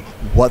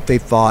what they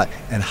thought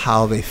and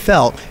how they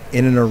felt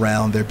in and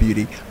around their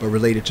beauty, but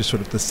related to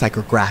sort of the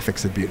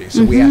psychographics of beauty.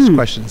 So we asked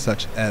questions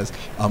such as,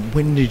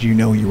 when did you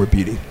know you were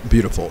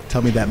beautiful?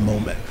 Tell me that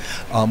moment.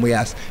 We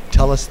asked,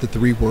 tell us the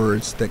 3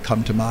 words that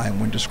come to mind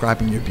when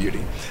describing your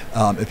beauty.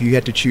 If you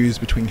had to choose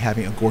between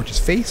having a gorgeous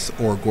face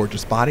or a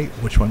gorgeous body,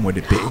 which one would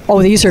it be?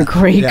 Oh, these are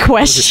great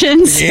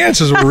questions. The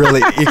answers were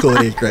really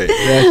equally great.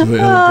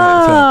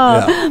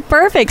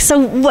 Perfect. So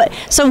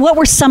what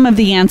were some of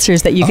the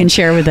answers that you can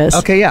share with us?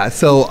 Okay, yeah.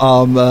 So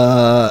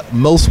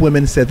most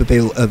women said that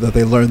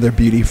they learned their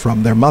beauty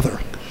from their mother.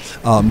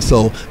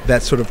 So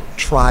that sort of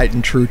tried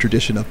and true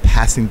tradition of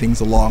passing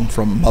things along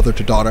from mother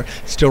to daughter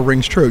still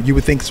rings true. You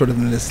would think sort of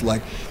in this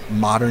like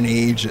modern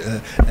age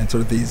and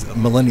sort of these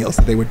millennials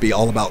that they would be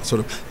all about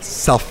sort of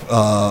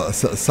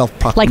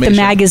self-proclamation. Like the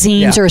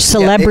magazines or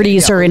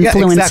celebrities are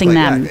influencing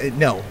them.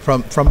 No,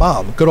 from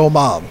mom, good old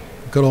mom.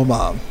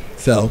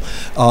 So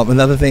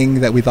another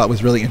thing that we thought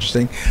was really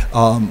interesting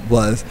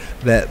was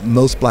that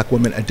most black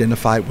women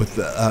identified with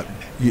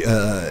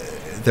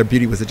their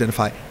beauty was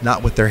identified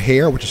not with their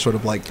hair, which is sort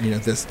of like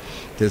this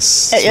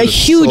a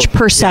huge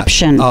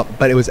perception,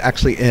 but it was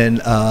actually in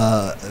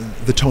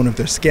the tone of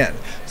their skin.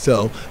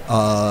 So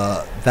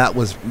that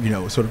was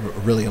sort of a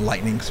really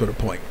enlightening sort of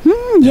point.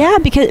 Yeah,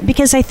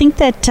 because I think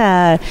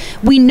that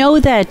we know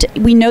that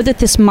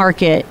this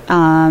market,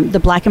 the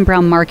black and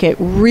brown market,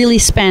 really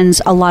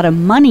spends a lot of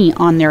money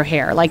on their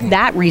hair. Like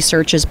that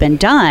research has been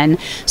done.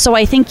 So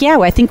I think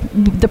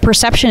the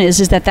perception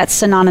is that that's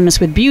synonymous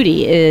with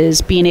beauty,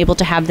 is being able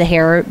to have the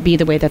hair be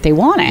the way that they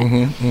want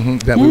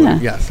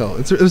it. So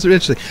it was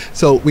interesting.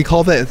 So we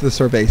call the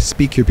survey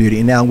 "Speak Your Beauty,"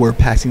 and now we're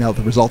passing out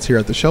the results here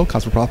at the show,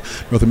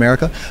 Cosmoprof North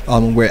America.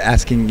 We're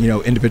asking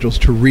individuals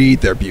to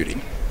read their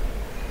beauty.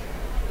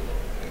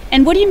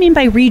 And what do you mean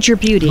by read your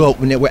beauty? Well,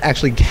 we're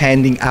actually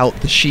handing out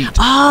the sheet, the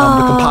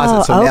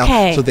composite. So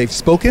now, so they've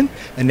spoken,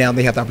 and now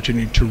they have the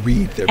opportunity to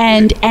read their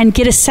beauty. And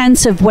get a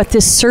sense of what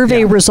this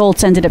survey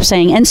results ended up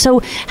saying. And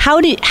so, how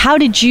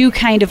did you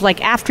kind of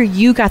like, after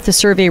you got the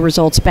survey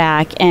results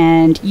back,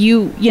 and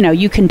you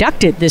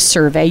conducted this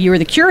survey, you were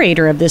the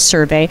curator of this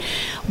survey.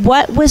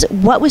 What was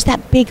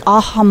that big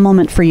aha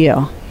moment for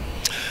you?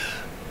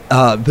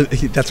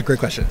 That's a great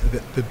question.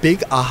 The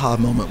big aha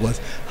moment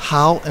was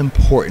how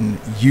important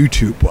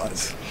YouTube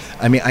was.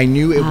 I mean, I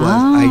knew it was.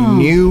 I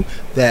knew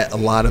that a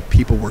lot of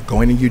people were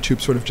going to YouTube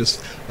sort of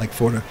just like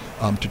for the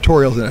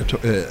tutorials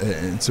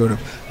and sort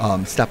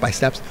of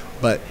step-by-steps,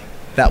 but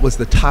that was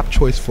the top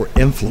choice for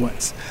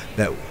influence,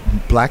 that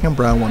black and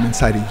brown women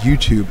cited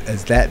YouTube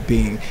as that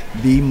being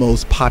the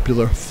most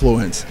popular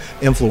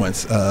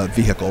influence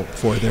vehicle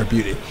for their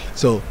beauty.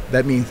 So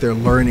that means they're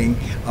learning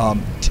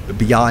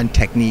beyond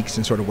techniques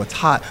and sort of what's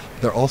hot.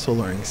 They're also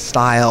learning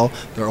style.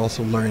 They're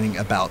also learning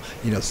about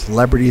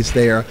celebrities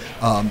there.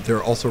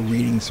 They're also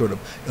reading sort of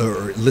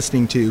or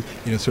listening to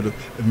sort of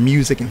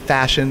music and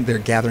fashion. They're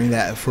gathering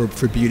that for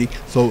beauty.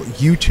 So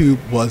YouTube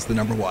was the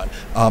number one.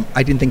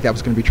 I didn't think that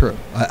was going to be true.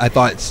 I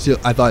thought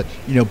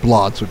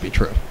blogs would be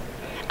true.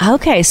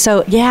 Okay,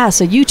 so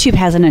YouTube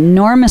has an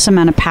enormous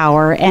amount of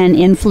power and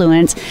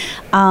influence,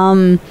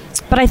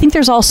 but I think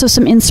there's also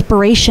some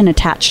inspiration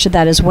attached to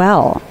that as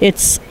well.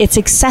 It's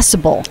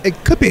accessible.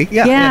 It could be,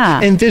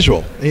 and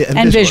visual,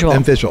 and visual.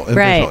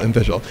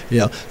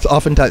 So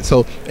oftentimes,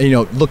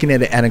 looking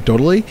at it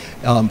anecdotally,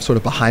 sort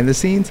of behind the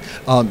scenes,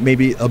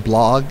 maybe a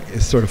blog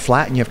is sort of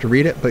flat and you have to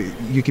read it, but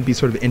you can be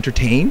sort of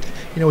entertained,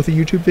 with a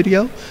YouTube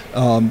video.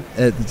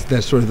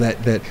 There's sort of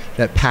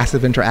that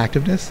passive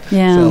interactiveness.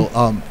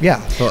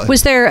 So,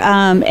 was there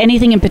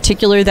anything in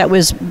particular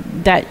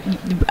that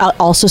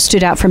also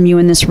stood out from you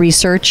in this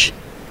research?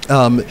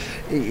 When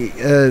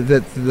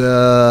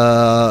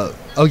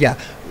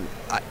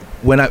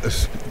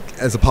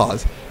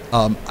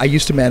I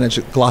used to manage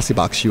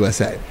Glossybox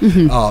USA,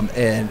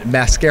 and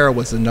mascara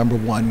was the number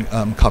one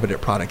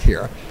coveted product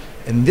here.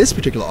 In this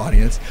particular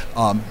audience,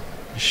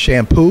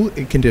 shampoo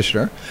and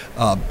conditioner,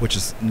 which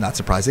is not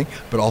surprising,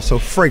 but also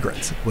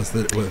fragrance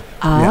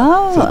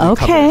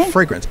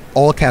fragrance,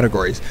 all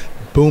categories.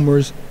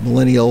 Boomers,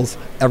 millennials,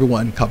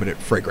 everyone coveted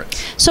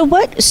fragrance. So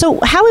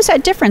how is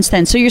that difference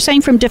then? So you're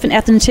saying from different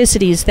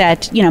ethnicities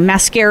that,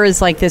 mascara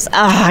is like this,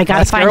 I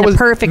got to find the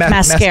perfect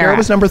mascara. Mascara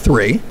was number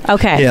 3.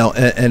 Okay.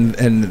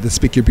 And the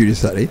Speak Your Beauty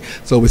study.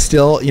 So it was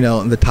still,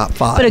 in the top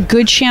 5. But a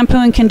good shampoo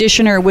and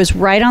conditioner was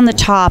right on the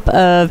top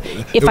of,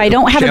 if I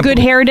don't have a good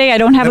hair day, I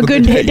don't have a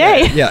good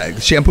day. Yeah,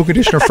 shampoo,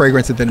 conditioner,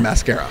 fragrance, and then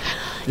mascara.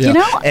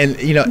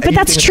 But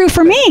that's true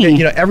for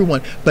me.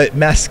 Everyone. But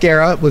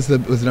mascara was the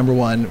number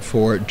one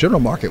for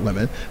general market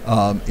women.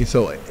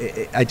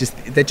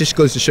 That just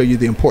goes to show you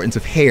the importance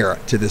of hair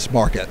to this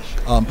market.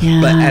 But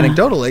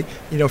anecdotally,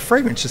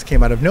 fragrance just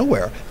came out of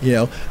nowhere.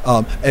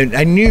 And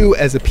I knew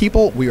as a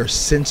people we are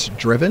sense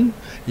driven,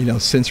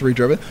 sensory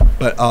driven.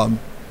 But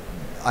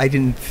I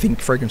didn't think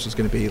fragrance was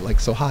going to be like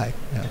so high.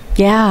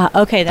 Yeah.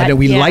 Okay. I know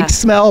we liked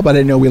smell, but I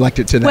didn't know we liked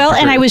it to that. Well,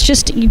 and I was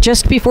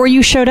just before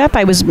you showed up,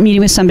 I was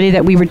meeting with somebody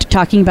that we were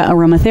talking about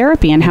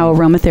aromatherapy and how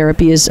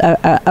aromatherapy is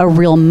a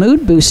real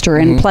mood booster,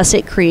 and plus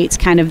it creates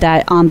kind of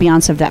that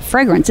ambiance of that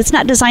fragrance. It's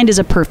not designed as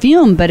a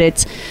perfume, but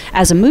it's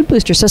as a mood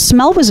booster. So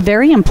smell was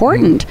very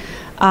important.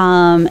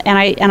 And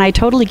I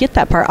totally get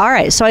that part. All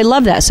right. So I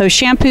love that. So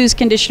shampoos,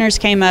 conditioners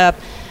came up.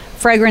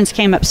 Fragrance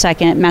came up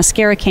second,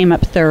 mascara came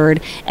up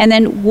third, and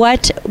then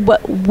what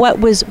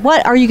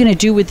are you going to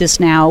do with this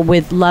now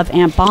with Love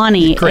Aunt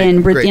Bonnie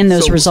in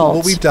those results? So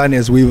what we've done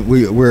is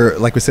we're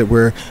like we said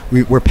we're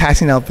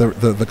passing out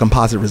the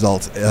composite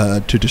results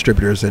to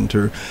distributors and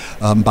to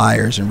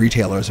buyers and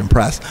retailers and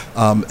press,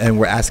 and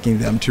we're asking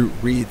them to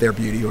read their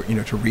beauty, or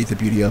to read the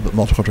beauty of the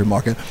multicultural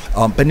market.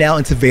 But now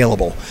it's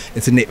available.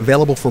 It's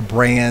available for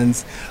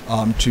brands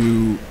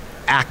to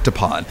act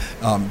upon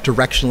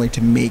directionally,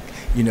 to make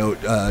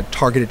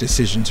targeted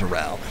decisions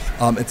around.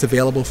 It's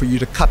available for you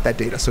to cut that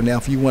data. So now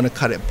if you want to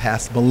cut it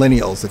past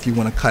millennials, if you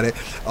want to cut it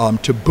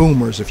to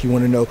boomers, if you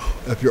want to know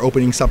if you're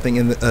opening something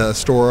in the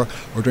store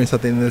or doing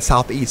something in the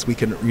Southeast, we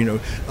can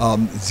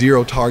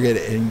zero target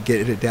and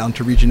get it down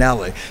to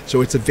regionality. So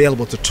it's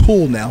available. It's a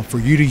tool now for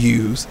you to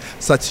use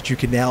such that you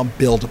can now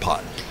build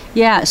upon.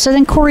 Yeah. So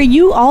then, Corey,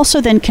 you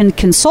also then can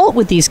consult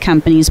with these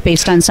companies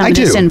based on some of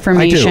this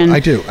information.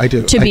 I do.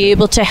 To be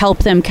able to help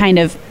them kind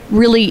of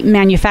really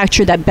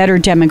manufacture that better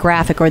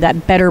demographic or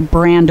that better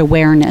brand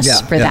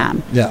awareness for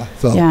them. Yeah.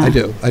 So I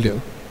do.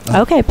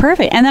 Okay,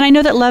 perfect. And then I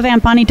know that Love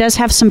Aunt Bonnie does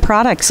have some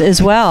products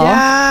as well.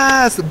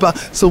 Yes.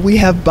 So we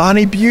have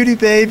Bonnie Beauty,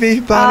 baby.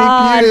 Beauty.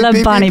 I love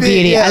Bonnie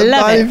Beauty. Yeah, I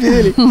love Bonnie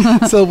it.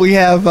 Beauty. So we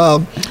have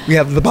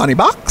the Bonnie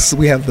box.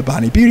 We have the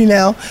Bonnie Beauty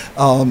now.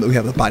 We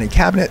have the Bonnie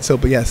cabinet. So,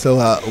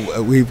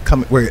 we've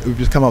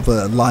just come up with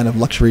a line of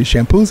luxury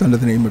shampoos under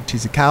the name of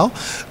Tisa Cow.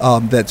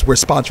 We're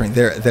sponsoring.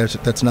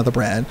 That's another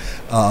brand,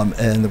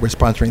 and we're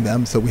sponsoring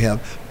them. So we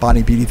have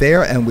Bonnie Beauty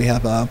there, and we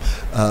have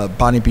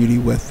Bonnie Beauty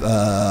with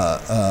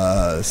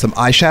some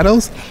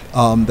eyeshadows.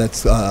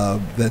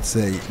 That's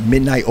a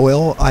midnight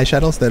oil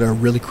eyeshadows that are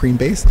really cream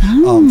based.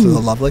 So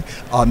they're lovely.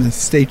 And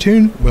stay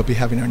tuned. We'll be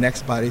having our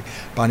next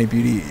Bonnie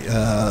Beauty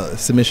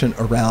submission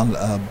around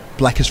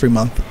Black History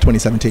Month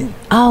 2017.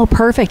 Oh,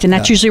 perfect. And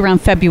that's usually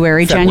around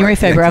January,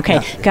 February. Okay,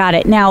 got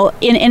it. Now,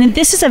 and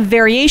this is a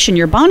variation.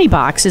 Your Bonnie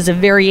box is a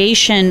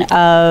variation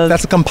of...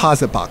 That's a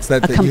composite box.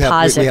 A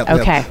composite.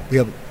 We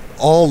have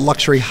all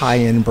luxury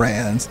high-end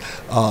brands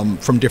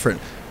from different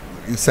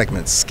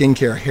segments: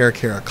 skincare, hair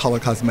care, color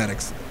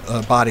cosmetics,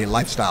 body,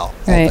 lifestyle,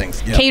 all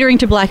things. Yeah. Catering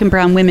to black and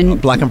brown women.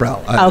 Black and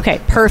brown. Okay,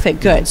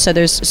 perfect, good. So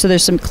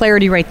there's some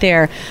clarity right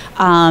there.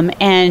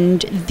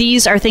 And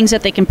these are things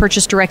that they can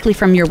purchase directly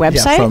from your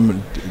website? Yeah,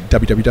 from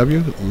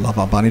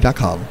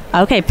www.loveauntbonnie.com.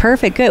 Okay,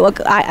 perfect, good. Well,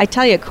 I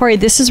tell you, Corey,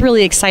 this is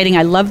really exciting.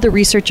 I love the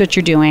research that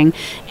you're doing.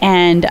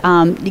 And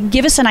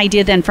give us an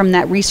idea then from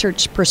that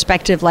research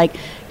perspective, like,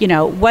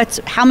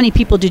 how many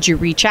people did you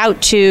reach out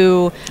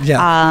to?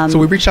 Yeah, so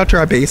we reached out to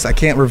our base. I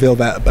can't reveal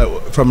that,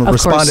 but from a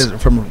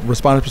respondent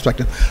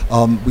perspective,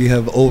 we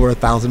have over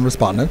 1,000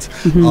 respondents,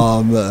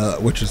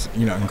 which is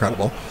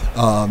incredible,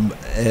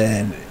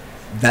 and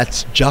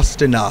that's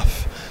just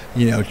enough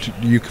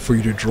for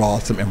you to draw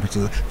some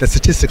inferences that's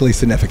statistically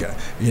significant.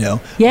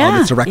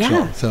 It's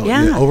directional.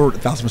 Over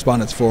 1,000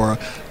 respondents for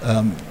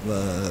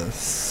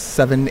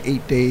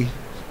 7-8 day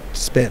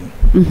spin.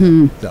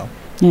 So.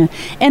 Yeah,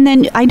 and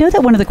then I know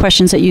that one of the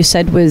questions that you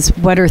said was,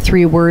 "What are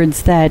 3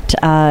 words that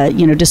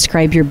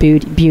describe your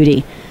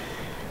beauty?"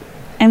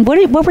 And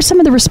what were some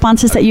of the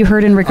responses that you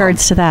heard in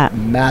regards to that?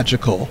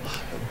 Magical,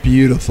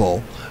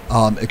 beautiful,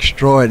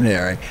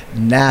 extraordinary,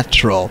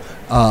 natural,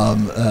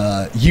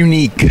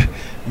 unique.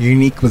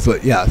 Unique was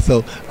what,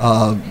 So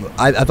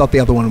I thought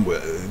the other one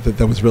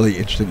that was really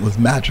interesting was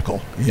magical.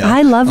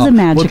 I love the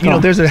magical. Well,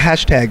 there's a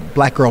hashtag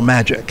Black Girl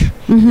Magic.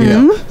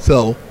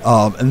 So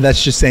and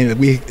that's just saying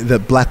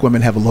that Black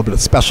women have a little bit of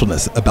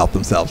specialness about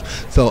themselves.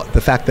 So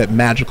the fact that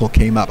magical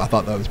came up, I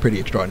thought that was pretty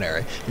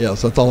extraordinary.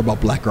 So it's all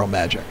about Black Girl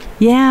Magic.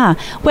 Yeah.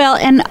 Well,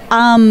 and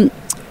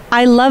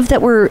I love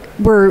that we're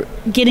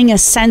getting a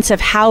sense of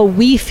how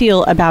we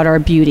feel about our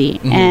beauty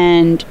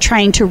and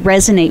trying to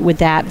resonate with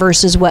that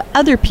versus what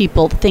other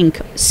people think,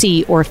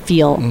 see, or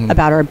feel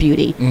about our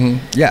beauty.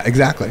 Yeah,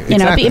 exactly.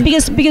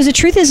 Because the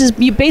truth is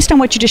based on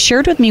what you just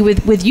shared with me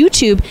with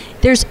YouTube,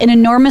 there's an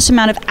enormous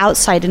amount of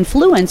outside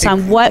influence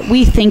on what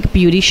we think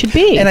beauty should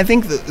be. And I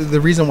think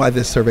the reason why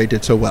this survey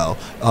did so well,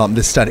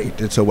 this study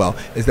did so well,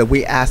 is that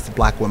we asked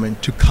Black women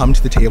to come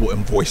to the table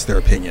and voice their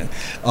opinion.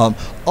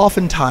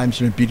 Oftentimes,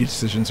 beauty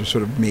decisions are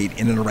sort of made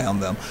in and around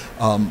them,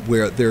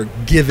 where they're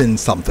given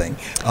something,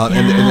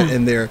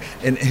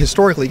 and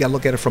historically, you got to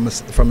look at it from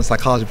a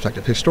psychology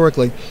perspective.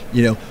 Historically,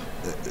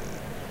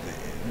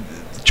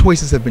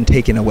 choices have been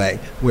taken away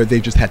where they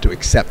just had to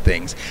accept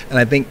things, and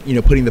I think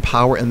putting the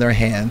power in their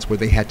hands where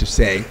they had to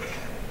say,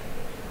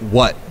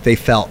 what they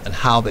felt and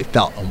how they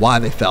felt and why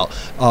they felt,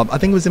 I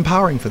think it was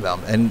empowering for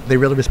them, and they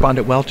really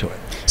responded well to it.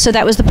 So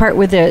that was the part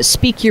with the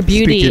Speak Your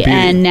Beauty,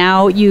 and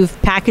now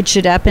you've packaged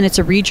it up and it's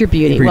a Read Your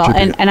Beauty.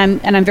 And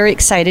I'm very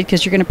excited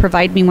because you're going to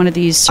provide me one of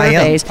these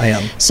surveys. I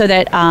am. So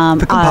that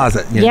the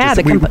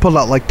composite. We pulled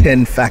out like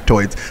 10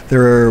 factoids.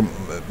 There are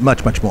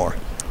much more.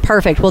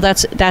 Perfect. Well,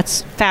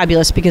 that's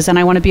fabulous, because then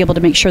I want to be able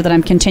to make sure that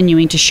I'm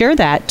continuing to share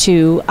that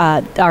to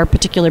our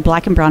particular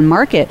black and brown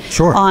market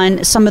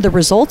on some of the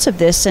results of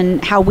this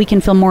and how we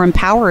can feel more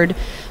empowered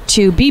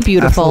to be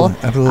beautiful,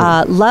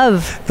 Absolutely.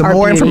 Love the our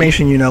more beauty.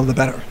 information you know, the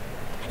better.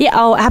 Yeah.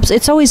 Oh, absolutely.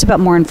 It's always about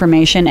more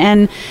information,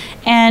 and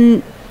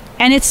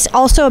it's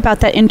also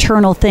about that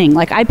internal thing.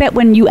 Like, I bet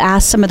when you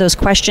asked some of those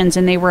questions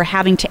and they were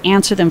having to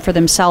answer them for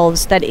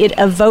themselves, that it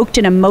evoked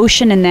an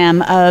emotion in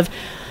them of,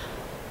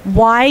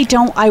 why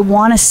don't I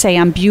want to say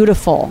I'm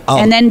beautiful?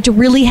 And then to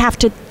really have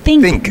to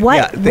think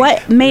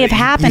what may have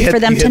happened for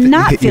them to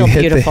not feel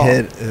beautiful.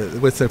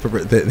 What's the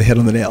head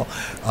on the nail?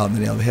 The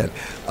nail on the head.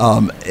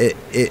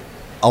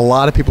 A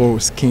lot of people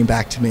came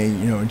back to me,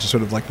 and just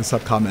sort of like the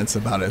sub comments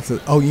about it.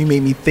 So, you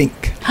made me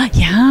think.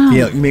 Yeah.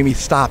 You made me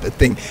stop and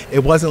think.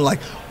 It wasn't like,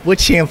 what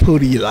shampoo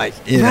do you like?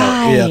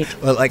 Well,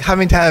 like, how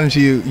many times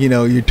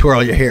you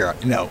twirl your hair?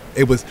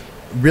 It was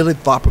really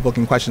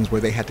thought-provoking questions where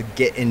they had to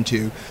get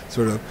into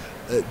sort of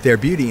their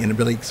beauty and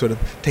really sort of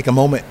take a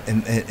moment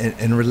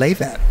and relay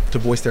that, to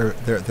voice their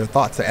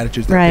thoughts, their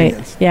attitudes, their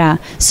opinions. Yeah.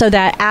 So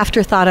that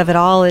afterthought of it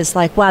all is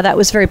like, wow, that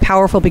was very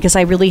powerful, because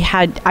I really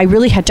had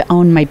to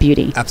own my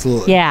beauty.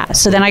 Absolutely. Yeah. Absolutely.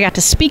 So then I got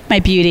to speak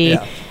my beauty,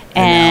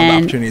 and now the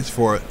opportunity is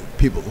for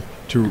people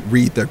to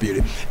read their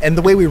beauty. And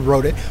the way we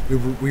wrote it,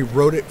 we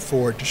wrote it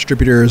for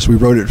distributors. We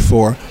wrote it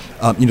for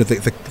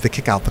the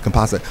kick out, the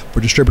composite,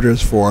 for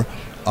distributors, for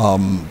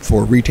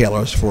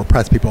retailers, for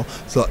press people,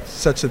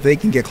 such that they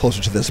can get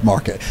closer to this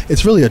market.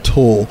 It's really a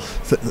tool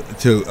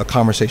to a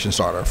conversation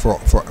starter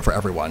for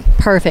everyone.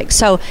 Perfect.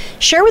 So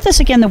share with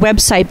us again the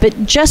website,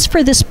 but just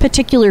for this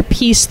particular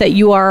piece that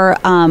you are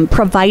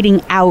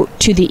providing out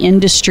to the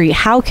industry,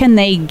 how can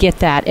they get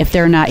that if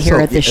they're not here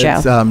at the show?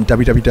 It's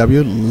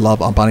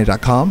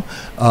www.loveonbonnie.com.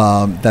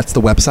 That's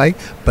the website.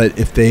 But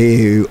if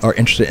they are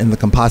interested in the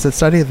composite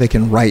study, they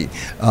can write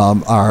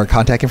our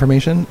contact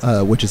information,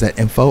 which is at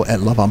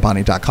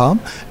info@loveonbonnie.com,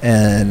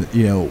 and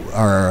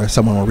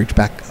someone will reach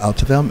back out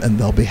to them, and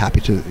they'll be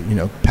happy to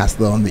pass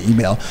on the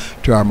email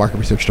to our market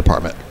research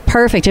department.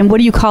 Perfect. And what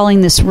are you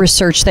calling this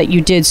research that you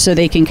did, so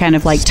they can kind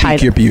of like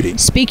Speak Your Beauty?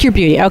 Speak Your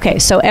Beauty. Okay,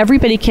 so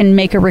everybody can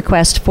make a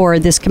request for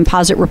this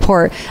composite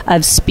report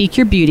of Speak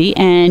Your Beauty,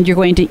 and you're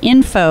going to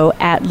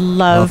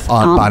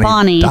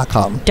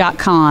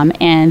info@loveonbonnie.com,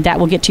 and that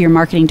will get to your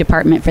marketing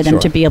department for them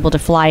to be able to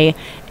fly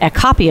a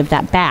copy of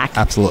that back.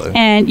 Absolutely.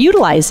 And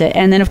utilize it.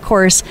 And then, of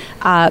course,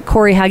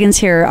 Corey Huggins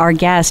here, our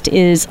guest,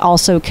 is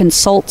also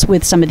consults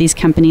with some of these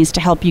companies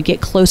to help you get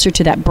closer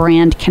to that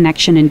brand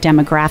connection and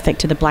demographic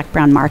to the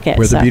black-brown market.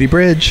 We're the beauty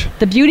bridge.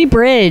 The beauty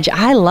bridge.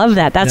 I love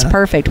that. That's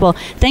perfect. Well,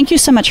 thank you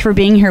so much for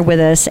being here with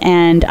us,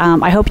 and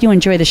I hope you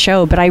enjoy the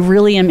show, but I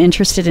really am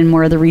interested in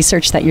more of the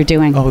research that you're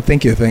doing. Oh,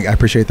 thank you. I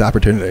appreciate the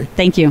opportunity.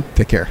 Thank you.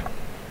 Take care.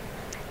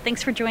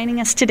 Thanks for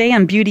joining us today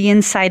on Beauty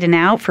Inside and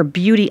Out for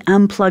Beauty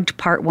Unplugged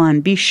Part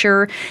 1. Be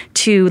sure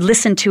to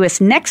listen to us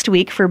next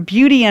week for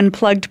Beauty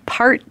Unplugged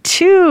Part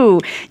 2.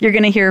 You're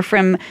going to hear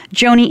from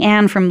Joni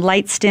Ann from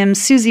Lightstim,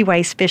 Susie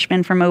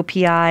Weiss-Fishman from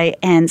OPI,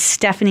 and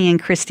Stephanie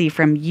and Christy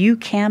from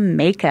YouCam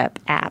Makeup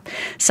app.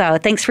 So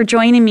thanks for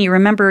joining me.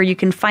 Remember, you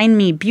can find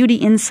me Beauty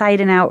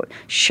Inside and Out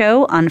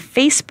Show on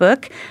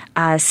Facebook.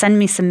 Send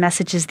me some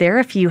messages there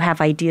if you have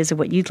ideas of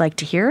what you'd like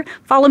to hear.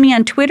 Follow me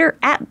on Twitter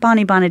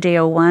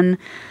 @BonnieBonadeo1.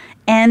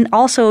 And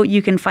also,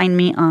 you can find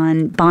me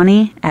on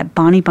Bonnie at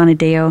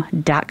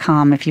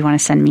BonnieBonadeo.com if you want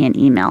to send me an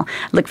email.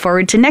 Look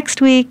forward to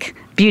next week,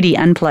 Beauty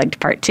Unplugged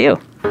Part 2.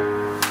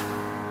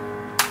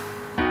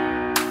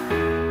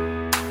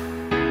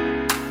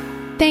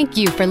 Thank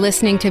you for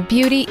listening to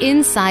Beauty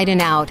Inside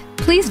and Out.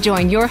 Please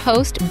join your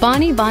host,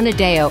 Bonnie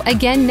Bonadeo,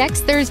 again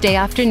next Thursday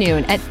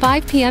afternoon at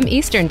 5 p.m.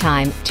 Eastern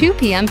Time, 2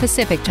 p.m.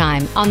 Pacific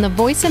Time on the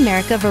Voice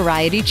America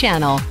Variety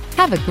Channel.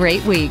 Have a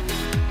great week.